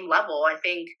the same level. I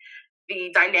think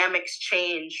the dynamics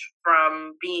change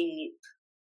from being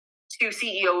two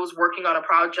CEOs working on a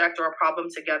project or a problem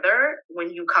together.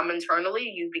 When you come internally,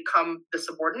 you become the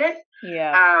subordinate.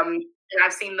 Yeah. And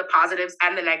I've seen the positives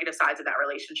and the negative sides of that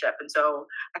relationship. And so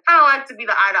I kind of like to be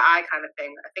the eye to eye kind of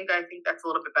thing. I think that's a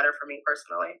little bit better for me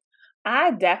personally.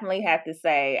 I definitely have to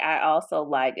say, I also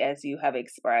like, as you have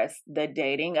expressed, the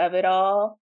dating of it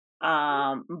all,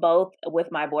 both with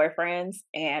my boyfriends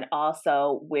and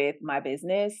also with my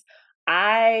business.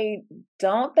 I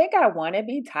don't think I want to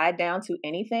be tied down to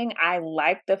anything. I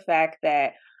like the fact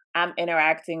that I'm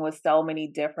interacting with so many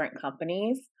different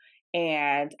companies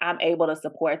and I'm able to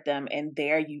support them in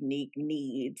their unique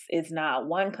needs. It's not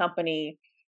one company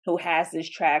who has this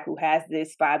track, who has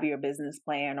this 5-year business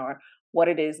plan or what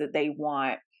it is that they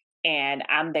want. And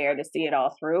I'm there to see it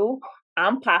all through.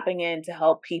 I'm popping in to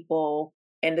help people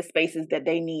in the spaces that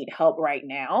they need help right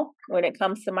now when it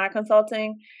comes to my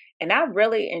consulting. And I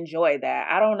really enjoy that.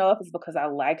 I don't know if it's because I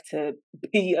like to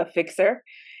be a fixer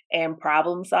and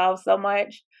problem solve so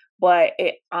much, but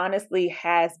it honestly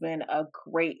has been a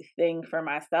great thing for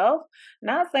myself.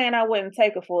 Not saying I wouldn't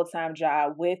take a full time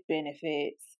job with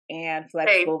benefits and Hey,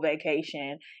 flexible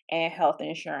vacation and health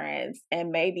insurance and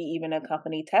maybe even a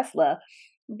company Tesla.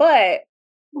 But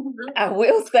I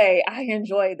will say I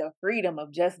enjoy the freedom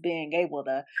of just being able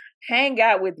to hang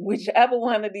out with whichever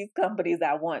one of these companies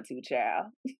I want to, child.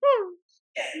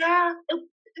 yeah, and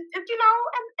you can find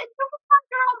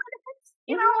your own benefits.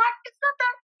 Mhm. Like it's not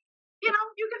that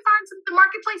you can find the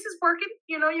marketplace is working.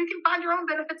 You can find your own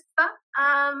benefits and stuff.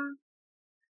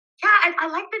 Yeah, I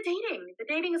like the dating. The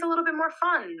dating is a little bit more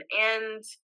fun, and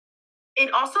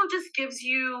it also just gives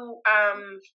you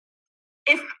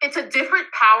if it's a different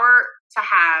power to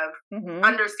have Mhm.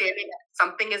 understanding that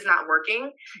something is not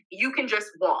working, you can just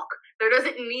walk. There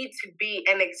doesn't need to be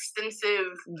an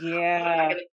extensive, what am I Yeah.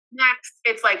 going to do next?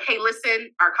 It's like, hey, listen,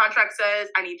 our contract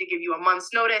says I need to give you a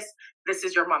month's notice. This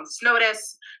is your month's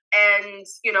notice. And,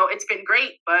 it's been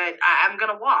great, but I'm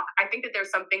going to walk. I think that there's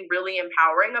something really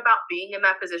empowering about being in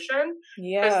that position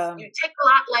because Yeah. you take a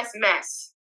lot less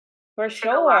mess. For You take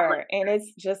a lot less. sure. And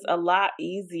it's just a lot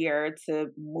easier to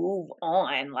move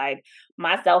on. Like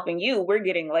myself and you, we're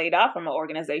getting laid off from an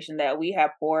organization that we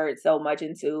have poured so much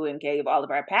into and gave all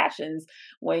of our passions.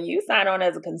 When you sign on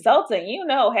as a consultant,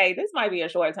 hey, this might be a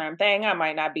short-term thing. I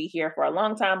might not be here for a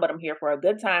long time, but I'm here for a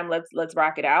good time. Let's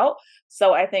rock it out.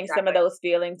 So I think some of Exactly. those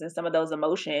feelings and some of those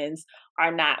emotions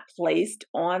are not placed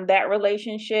on that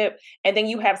relationship. And then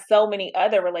you have so many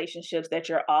other relationships that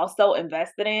you're also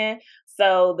invested in,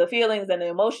 so the feelings and the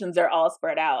emotions are all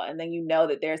spread out. And then you know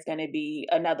that there's going to be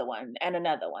another one and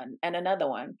another one and another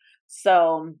one.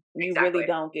 So you really Exactly.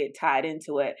 don't get tied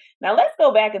into it. Now let's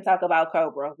go back and talk about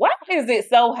Cobra. Why is it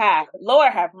so high?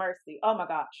 Lord have mercy. Oh my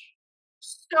gosh.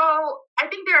 So I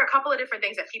think there are a couple of different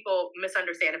things that people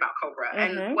misunderstand about Cobra.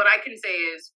 And Mm-hmm. what I can say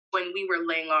is when we were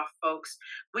laying off folks,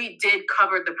 we did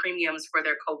cover the premiums for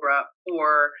their Cobra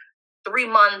for 3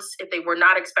 months if they were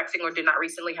not expecting or did not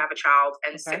recently have a child,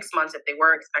 and Okay. 6 months if they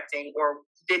were expecting or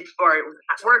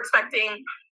were expecting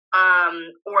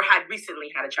or had recently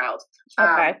had a child.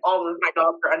 Okay. All of my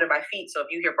dogs are under my feet, so if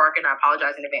you hear barking, I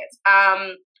apologize in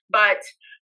advance. But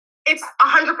it's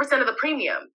 100% of the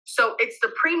premium. So it's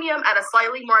the premium at a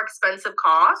slightly more expensive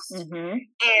cost. Mm-hmm.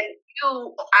 And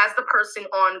you, as the person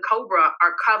on Cobra,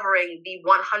 are covering the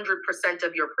 100%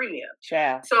 of your premium.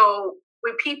 Child. So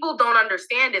what people don't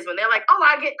understand is when they're like, oh,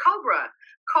 I get Cobra.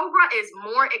 Cobra is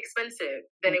more expensive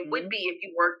than it would Mm-hmm. be if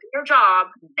you worked in your job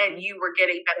and Mm-hmm. you were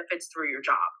getting benefits through your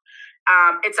job.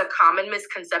 It's a common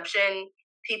misconception.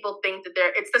 People think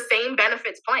that it's the same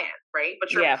benefits plan, right?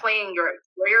 But you're Yeah. playing your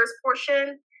employer's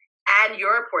portion and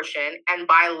your portion, and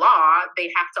by law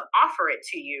they have to offer it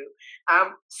to you.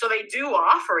 So they do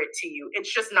offer it to you.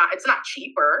 It's not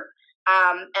cheaper.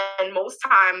 And most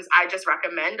times I just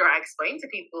recommend or I explain to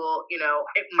people,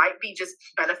 it might be just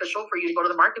beneficial for you to go to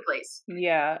the marketplace.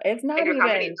 Yeah. It's If not your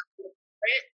company is even,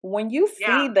 when you yeah,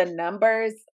 see the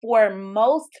numbers, for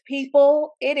most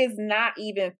people, it is not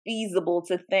even feasible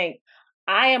to think,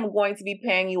 I am going to be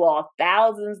paying you all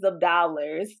thousands of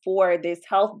dollars for this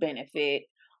health benefit.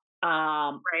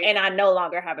 right. And I no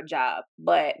longer have a job,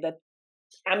 but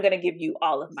I'm going to give you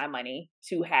all of my money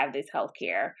to have this health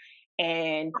care.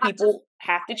 And people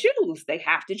have to choose. They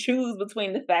have to choose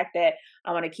between the fact that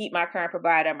I want to keep my current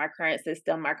provider, my current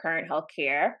system, my current health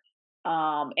care,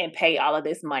 and pay all of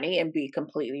this money and be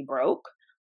completely broke,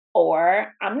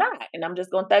 or I'm not, and I'm just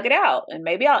going to thug it out. And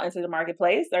maybe I'll enter the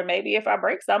marketplace, or maybe if I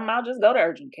break something, I'll just go to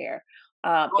urgent care.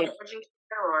 Go to It, urgent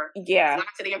care or yeah, fly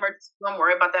to the emergency room,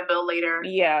 worry about that bill later.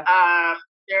 yeah,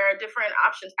 There are different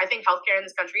options. I think healthcare in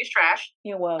this country is trash.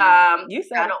 yeah. Well, yeah, you I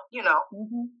said it. don't,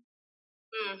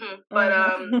 Hmm. but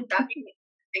Hmm. that being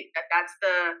think that that's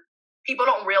the people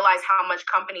don't realize how much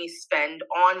companies spend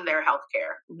on their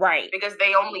healthcare, right? Because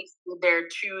they only see their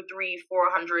 $200, $300,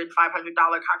 $400,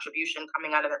 $500 contribution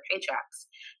coming out of their paychecks.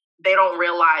 They don't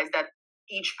realize that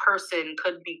each person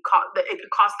could be it could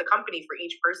cost the company for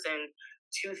each person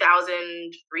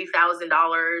 $2,000,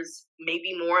 $3,000,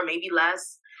 maybe more, maybe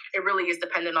less. It really is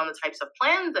dependent on the types of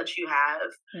plans that you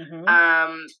have.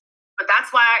 Mm-hmm. But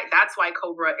that's why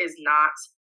COBRA is not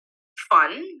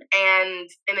fun. And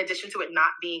in addition to it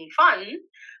not being fun,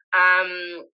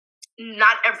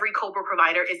 not every COBRA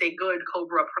provider is a good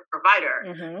COBRA provider.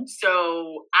 Mm-hmm.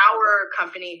 So our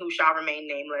company, who shall remain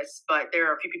nameless, but there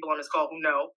are a few people on this call who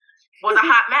know, was a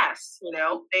hot mess.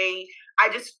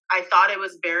 I thought it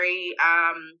was very,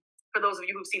 for those of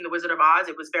you who've seen The Wizard of Oz,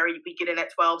 it was very, we get in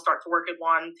at 12, start to work at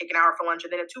 1, take an hour for lunch,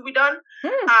 and then at 2 we done.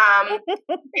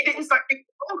 They didn't start taking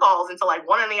phone calls until like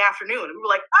 1 PM. And we were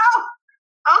like, oh,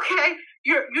 okay,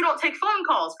 you don't take phone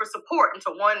calls for support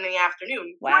until 1 PM.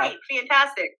 Wow. Right,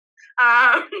 fantastic.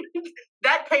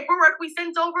 That paperwork we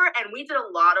sent over, and we did a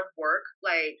lot of work,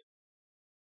 like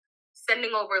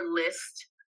sending over lists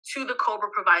to the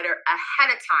COBRA provider ahead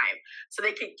of time so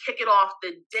they could kick it off the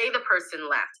day the person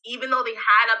left, even though they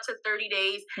had up to 30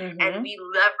 days. Mm-hmm. And we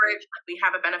leveraged, we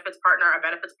have a benefits partner. Our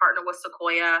benefits partner was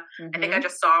Sequoia. Mm-hmm. I think I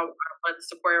just saw one of the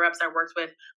Sequoia reps I worked with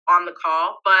on the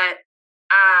call, but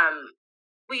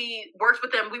we worked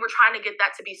with them. We were trying to get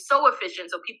that to be so efficient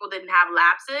so people didn't have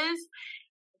lapses.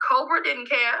 COBRA didn't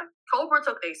care. COBRA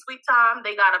took their sweet time.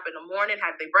 They got up in the morning,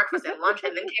 had their breakfast and lunch,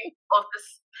 and then came to the office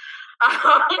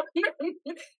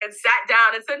and sat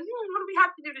down and said, what do we have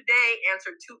to do today?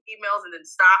 Answered 2 emails and then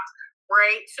stopped.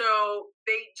 Right? So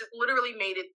they just literally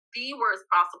made it the worst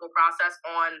possible process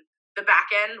on the back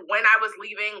end when I was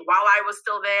leaving, while I was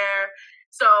still there.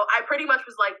 So I pretty much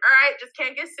was like, all right, just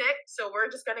can't get sick. So we're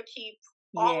just going to keep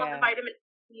all of the vitamin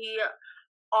C,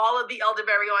 all of the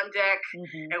elderberry on deck,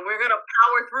 and we're going to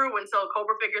power through until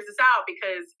COBRA figures this out,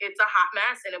 because it's a hot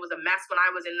mess, and it was a mess when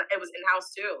it was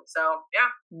in-house too. So,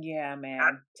 yeah. Yeah,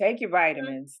 man. Take your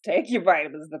vitamins. Take your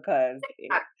vitamins, because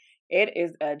it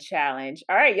is a challenge.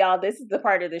 All right, y'all. This is the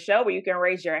part of the show where you can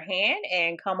raise your hand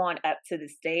and come on up to the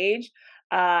stage.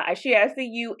 I see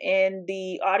you in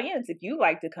the audience. If you'd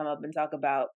like to come up and talk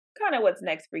about kind of what's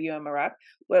next for you and Marak,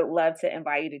 would love to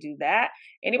invite you to do that.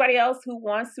 Anybody else who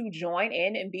wants to join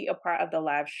in and be a part of the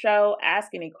live show, ask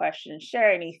any questions,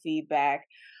 share any feedback,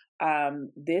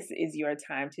 this is your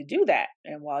time to do that.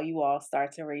 And while you all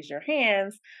start to raise your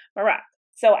hands, Marak,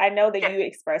 so I know that you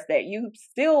expressed that you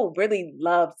still really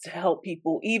love to help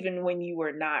people even when you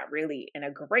were not really in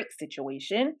a great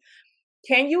situation.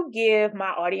 Can you give my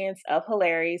audience of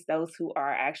hilarious, those who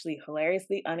are actually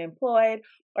hilariously unemployed,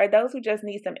 or those who just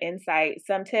need some insight,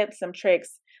 some tips, some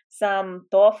tricks, some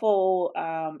thoughtful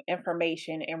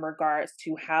information in regards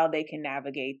to how they can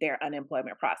navigate their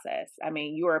unemployment process? I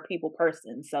mean, you are a people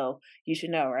person, so you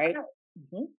should know, right?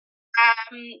 Mm-hmm.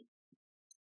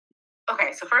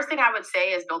 Okay, so first thing I would say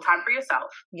is build time for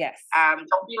yourself. Yes.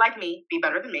 Don't be like me, be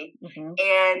better than me. Mm-hmm.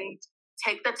 And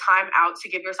take the time out to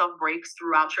give yourself breaks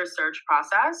throughout your search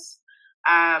process,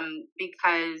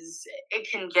 because it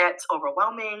can get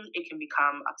overwhelming. It can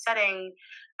become upsetting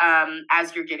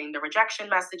as you're getting the rejection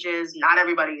messages. Not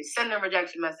everybody is sending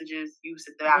rejection messages. You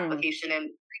sent the application in 3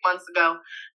 months ago.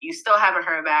 You still haven't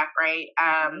heard back, right?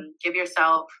 Give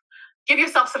yourself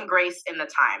some grace in the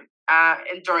time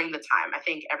and during the time. I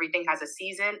think everything has a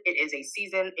season. It is a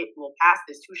season. It will pass.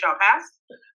 This too shall pass.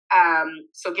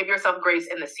 So give yourself grace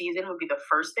in the season would be the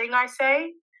first thing I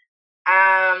say.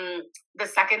 The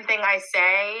second thing I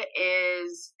say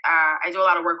is I do a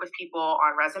lot of work with people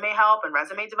on resume help and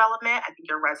resume development. I think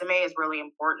your resume is really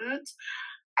important.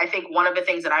 I think one of the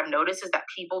things that I've noticed is that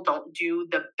people don't do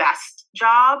the best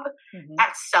job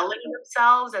at selling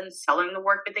themselves and selling the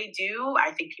work that they do.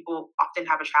 I think people often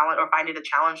have a challenge or find it a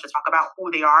challenge to talk about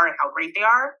who they are and how great they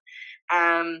are.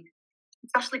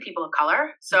 Especially people of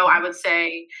color. So I would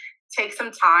say take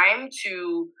some time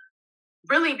to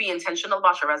really be intentional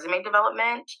about your resume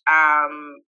development,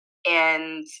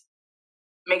 and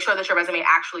make sure that your resume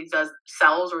actually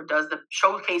sells or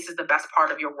showcases the best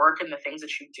part of your work and the things that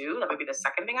you do. That would be the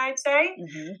second thing I'd say.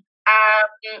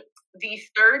 The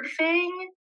third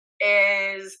thing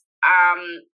is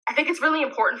I think it's really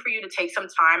important for you to take some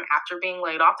time after being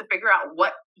laid off to figure out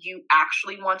what you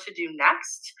actually want to do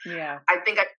next. Yeah. I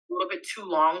think I took a little bit too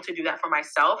long to do that for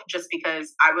myself, just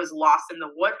because I was lost in the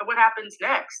what happens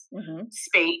next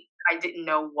space. I didn't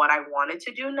know what I wanted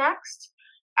to do next.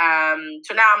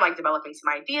 So now I'm like developing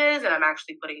some ideas, and I'm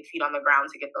actually putting feet on the ground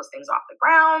to get those things off the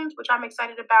ground, which I'm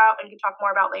excited about and can talk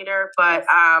more about later. But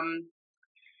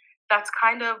that's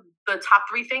kind of the top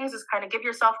 3 things is kind of give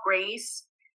yourself grace,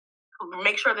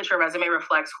 make sure that your resume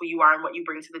reflects who you are and what you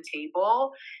bring to the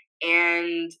table,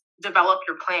 and develop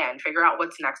your plan. Figure out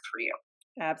what's next for you.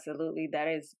 Absolutely. That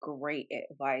is great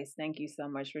advice. Thank you so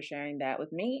much for sharing that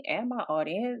with me and my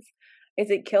audience. Is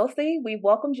it Kelsey? We've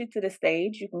welcomed you to the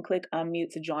stage. You can click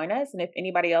unmute to join us. And if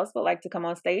anybody else would like to come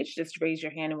on stage, just raise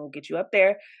your hand and we'll get you up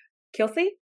there.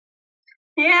 Kelsey?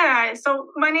 Yeah, so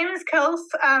my name is Kels.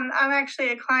 I'm actually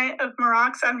a client of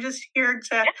Marock's. I'm just here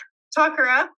to talk her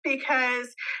up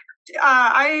because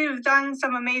I've done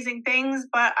some amazing things,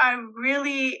 but I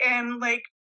really am like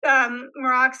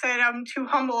Maroc said, I'm too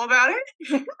humble about it.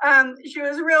 She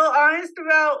was real honest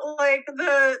about like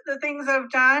the things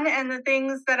I've done and the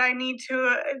things that I need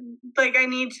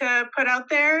to put out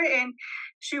there. And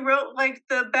she wrote like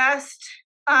the best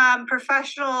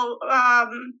professional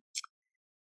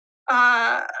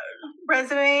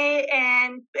resume,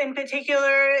 and in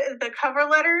particular the cover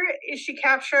letter. She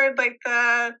captured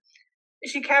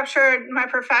my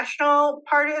professional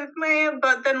part of me,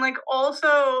 but then like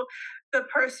also the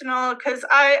personal, because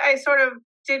I sort of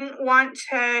didn't want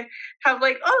to have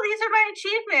like, oh, these are my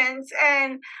achievements,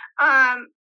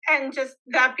 and just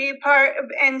that be part of,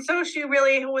 and so she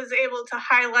really was able to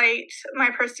highlight my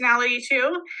personality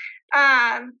too.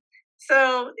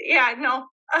 So yeah, no.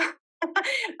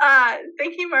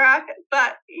 Thank you, Maroc.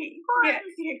 But yeah.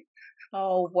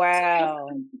 Oh wow.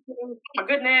 Oh my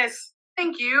goodness.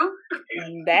 Thank you.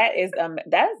 That is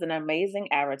an amazing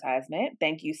advertisement.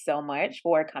 Thank you so much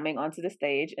for coming onto the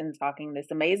stage and talking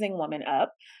this amazing woman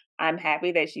up. I'm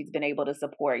happy that she's been able to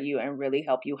support you and really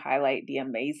help you highlight the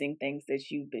amazing things that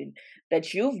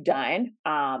you've done,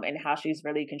 and how she's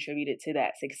really contributed to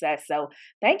that success. So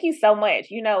thank you so much.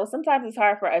 You know, sometimes it's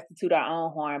hard for us to toot our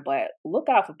own horn, but look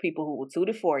out for people who will toot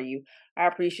it for you. I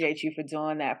appreciate you for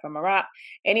doing that for Maroc.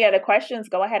 Any other questions?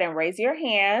 Go ahead and raise your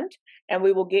hand and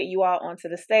we will get you all onto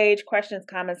the stage. Questions,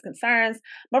 comments, concerns.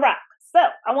 Maroc, so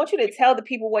I want you to tell the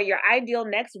people what your ideal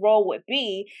next role would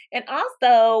be, and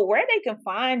also where they can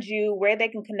find you, where they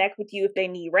can connect with you if they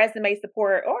need resume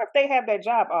support or if they have that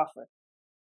job offer.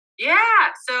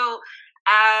 Yeah. So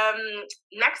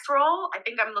next role, I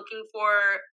think I'm looking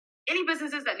for any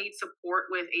businesses that need support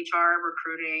with HR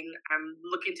recruiting. I'm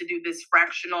looking to do this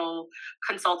fractional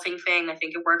consulting thing. I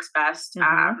think it works best.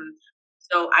 Mm-hmm.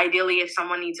 So ideally, if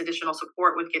someone needs additional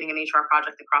support with getting an HR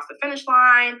project across the finish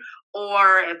line,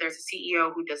 or if there's a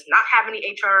CEO who does not have any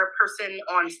HR person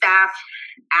on staff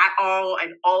at all,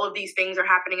 and all of these things are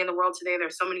happening in the world today,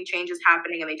 there's so many changes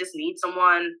happening and they just need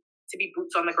someone to be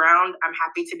boots on the ground, I'm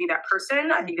happy to be that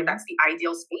person. I think that that's the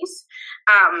ideal space.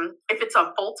 If it's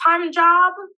a full-time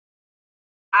job,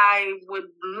 I would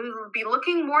be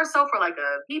looking more so for like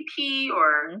a VP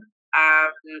or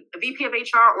a VP of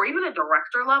HR, or even a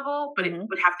director level, but it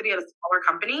would have to be at a smaller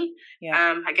company.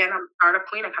 Yeah. Again, I'm a startup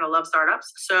queen. I kind of love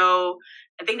startups. So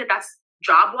I think that that's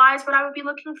job-wise what I would be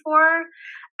looking for.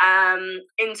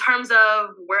 In terms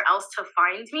of where else to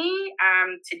find me,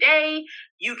 today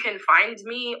you can find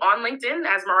me on LinkedIn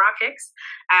as Maroc Hicks.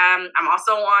 I'm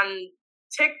also on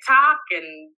TikTok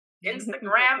and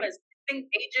Instagram as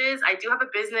pages. I do have a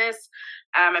business.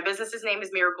 My business's name is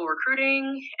Miracle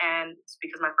Recruiting, and it's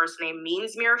because my first name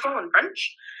means miracle in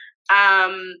French.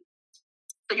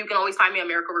 So you can always find me on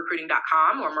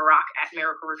miraclerecruiting.com or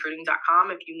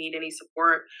maroc@miraclerecruiting.com if you need any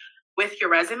support with your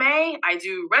resume. I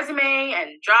do resume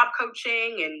and job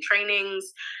coaching and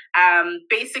trainings.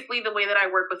 Basically, the way that I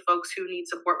work with folks who need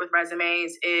support with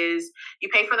resumes is you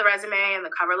pay for the resume and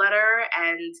the cover letter.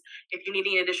 And if you need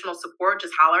any additional support,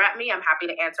 just holler at me. I'm happy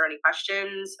to answer any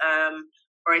questions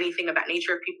or anything of that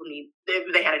nature. If people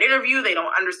they had an interview, they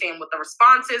don't understand what the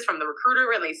response is from the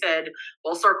recruiter, and they said,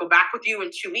 we'll circle back with you in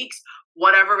 2 weeks.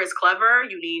 Whatever is clever,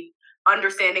 you need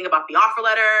understanding about the offer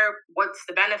letter, what's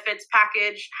the benefits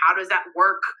package, how does that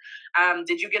work,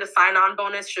 did you get a sign-on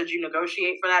bonus, should you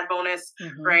negotiate for that bonus,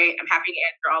 right? I'm happy to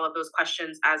answer all of those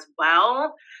questions as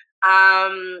well.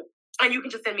 And you can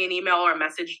just send me an email or a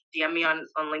message, DM me on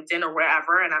LinkedIn or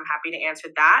wherever, and I'm happy to answer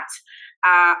that.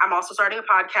 I'm also starting a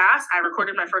podcast. I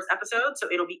recorded my first episode, so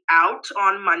it'll be out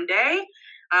on Monday,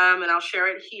 and I'll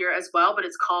share it here as well, but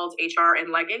it's called HR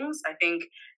in Leggings. I think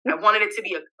I wanted it to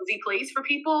be a cozy place for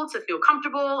people to feel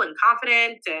comfortable and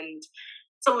confident and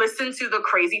to listen to the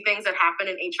crazy things that happen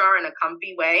in HR in a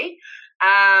comfy way.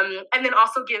 And then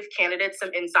also give candidates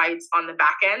some insights on the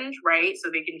back end, right?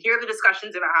 So they can hear the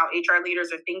discussions about how HR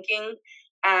leaders are thinking.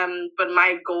 But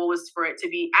my goal is for it to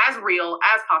be as real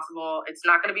as possible. It's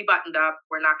not going to be buttoned up.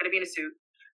 We're not going to be in a suit.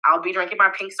 I'll be drinking my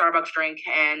pink Starbucks drink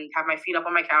and have my feet up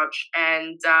on my couch.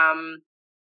 And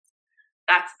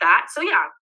that's that. So yeah,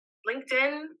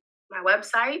 LinkedIn, my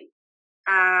website,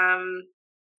 And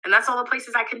that's all the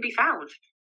places I can be found.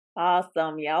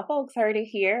 Awesome. Y'all folks heard it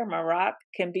here. Maroc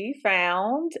can be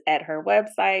found at her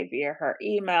website, via her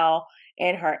email,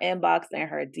 in her inbox, and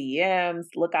her DMs.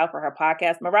 Look out for her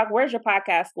podcast. Maroc, where's your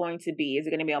podcast going to be? Is it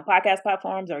going to be on podcast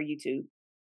platforms or YouTube?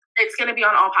 It's going to be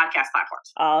on all podcast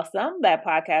platforms. Awesome. That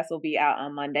podcast will be out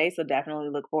on Monday, so definitely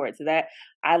look forward to that.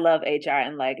 I love HR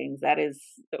in Leggings. That is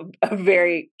a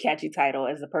very catchy title.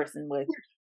 As a person with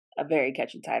a very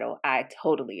catchy title, I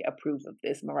totally approve of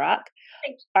this, Maroc.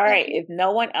 All right. If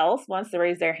no one else wants to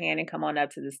raise their hand and come on up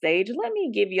to the stage, let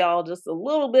me give y'all just a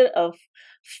little bit of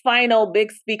final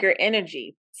big speaker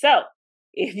energy. So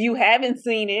if you haven't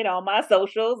seen it on my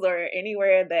socials or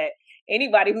anywhere that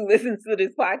anybody who listens to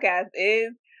this podcast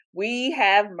is, we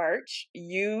have merch.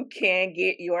 You can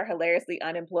get your Hilariously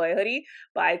Unemployed hoodie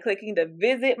by clicking the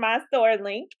Visit My Store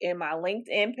link in my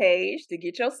LinkedIn page to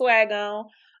get your swag on.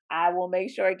 I will make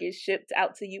sure it gets shipped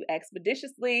out to you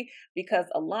expeditiously because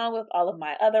along with all of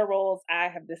my other roles, I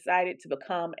have decided to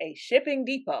become a shipping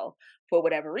depot for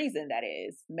whatever reason that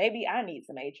is. Maybe I need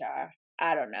some HR.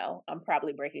 I don't know. I'm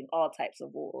probably breaking all types of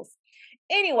rules.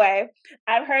 Anyway,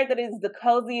 I've heard that it's the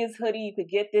coziest hoodie you could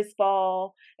get this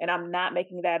fall, and I'm not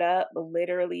making that up, but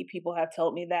literally people have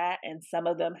told me that, and some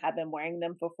of them have been wearing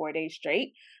them for 4 days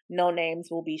straight. No names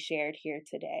will be shared here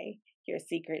today. Your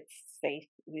secret's safe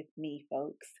with me,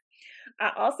 folks.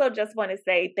 I also just want to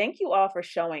say thank you all for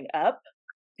showing up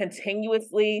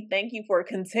continuously. Thank you for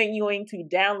continuing to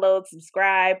download,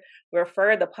 subscribe,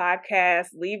 refer the podcast,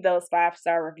 leave those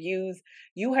 5-star reviews.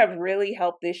 You have really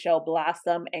helped this show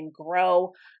blossom and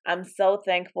grow. I'm so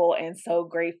thankful and so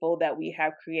grateful that we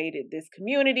have created this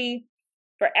community.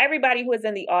 For everybody who is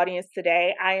in the audience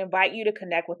today, I invite you to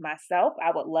connect with myself.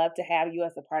 I would love to have you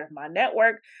as a part of my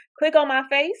network. Click on my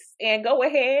face and go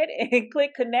ahead and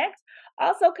click connect.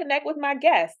 Also connect with my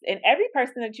guests and every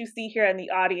person that you see here in the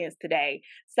audience today.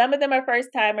 Some of them are first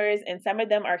timers and some of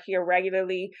them are here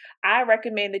regularly. I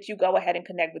recommend that you go ahead and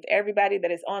connect with everybody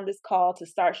that is on this call to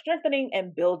start strengthening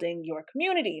and building your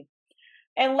community.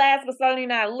 And last but certainly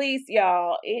not least,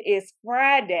 y'all, it is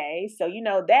Friday. So,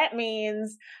 that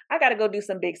means I got to go do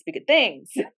some big speaker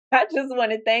things. I just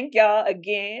want to thank y'all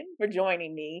again for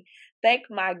joining me. Thank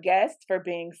my guests for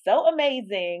being so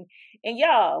amazing. And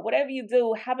y'all, whatever you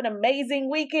do, have an amazing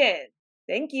weekend.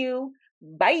 Thank you.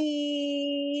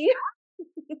 Bye.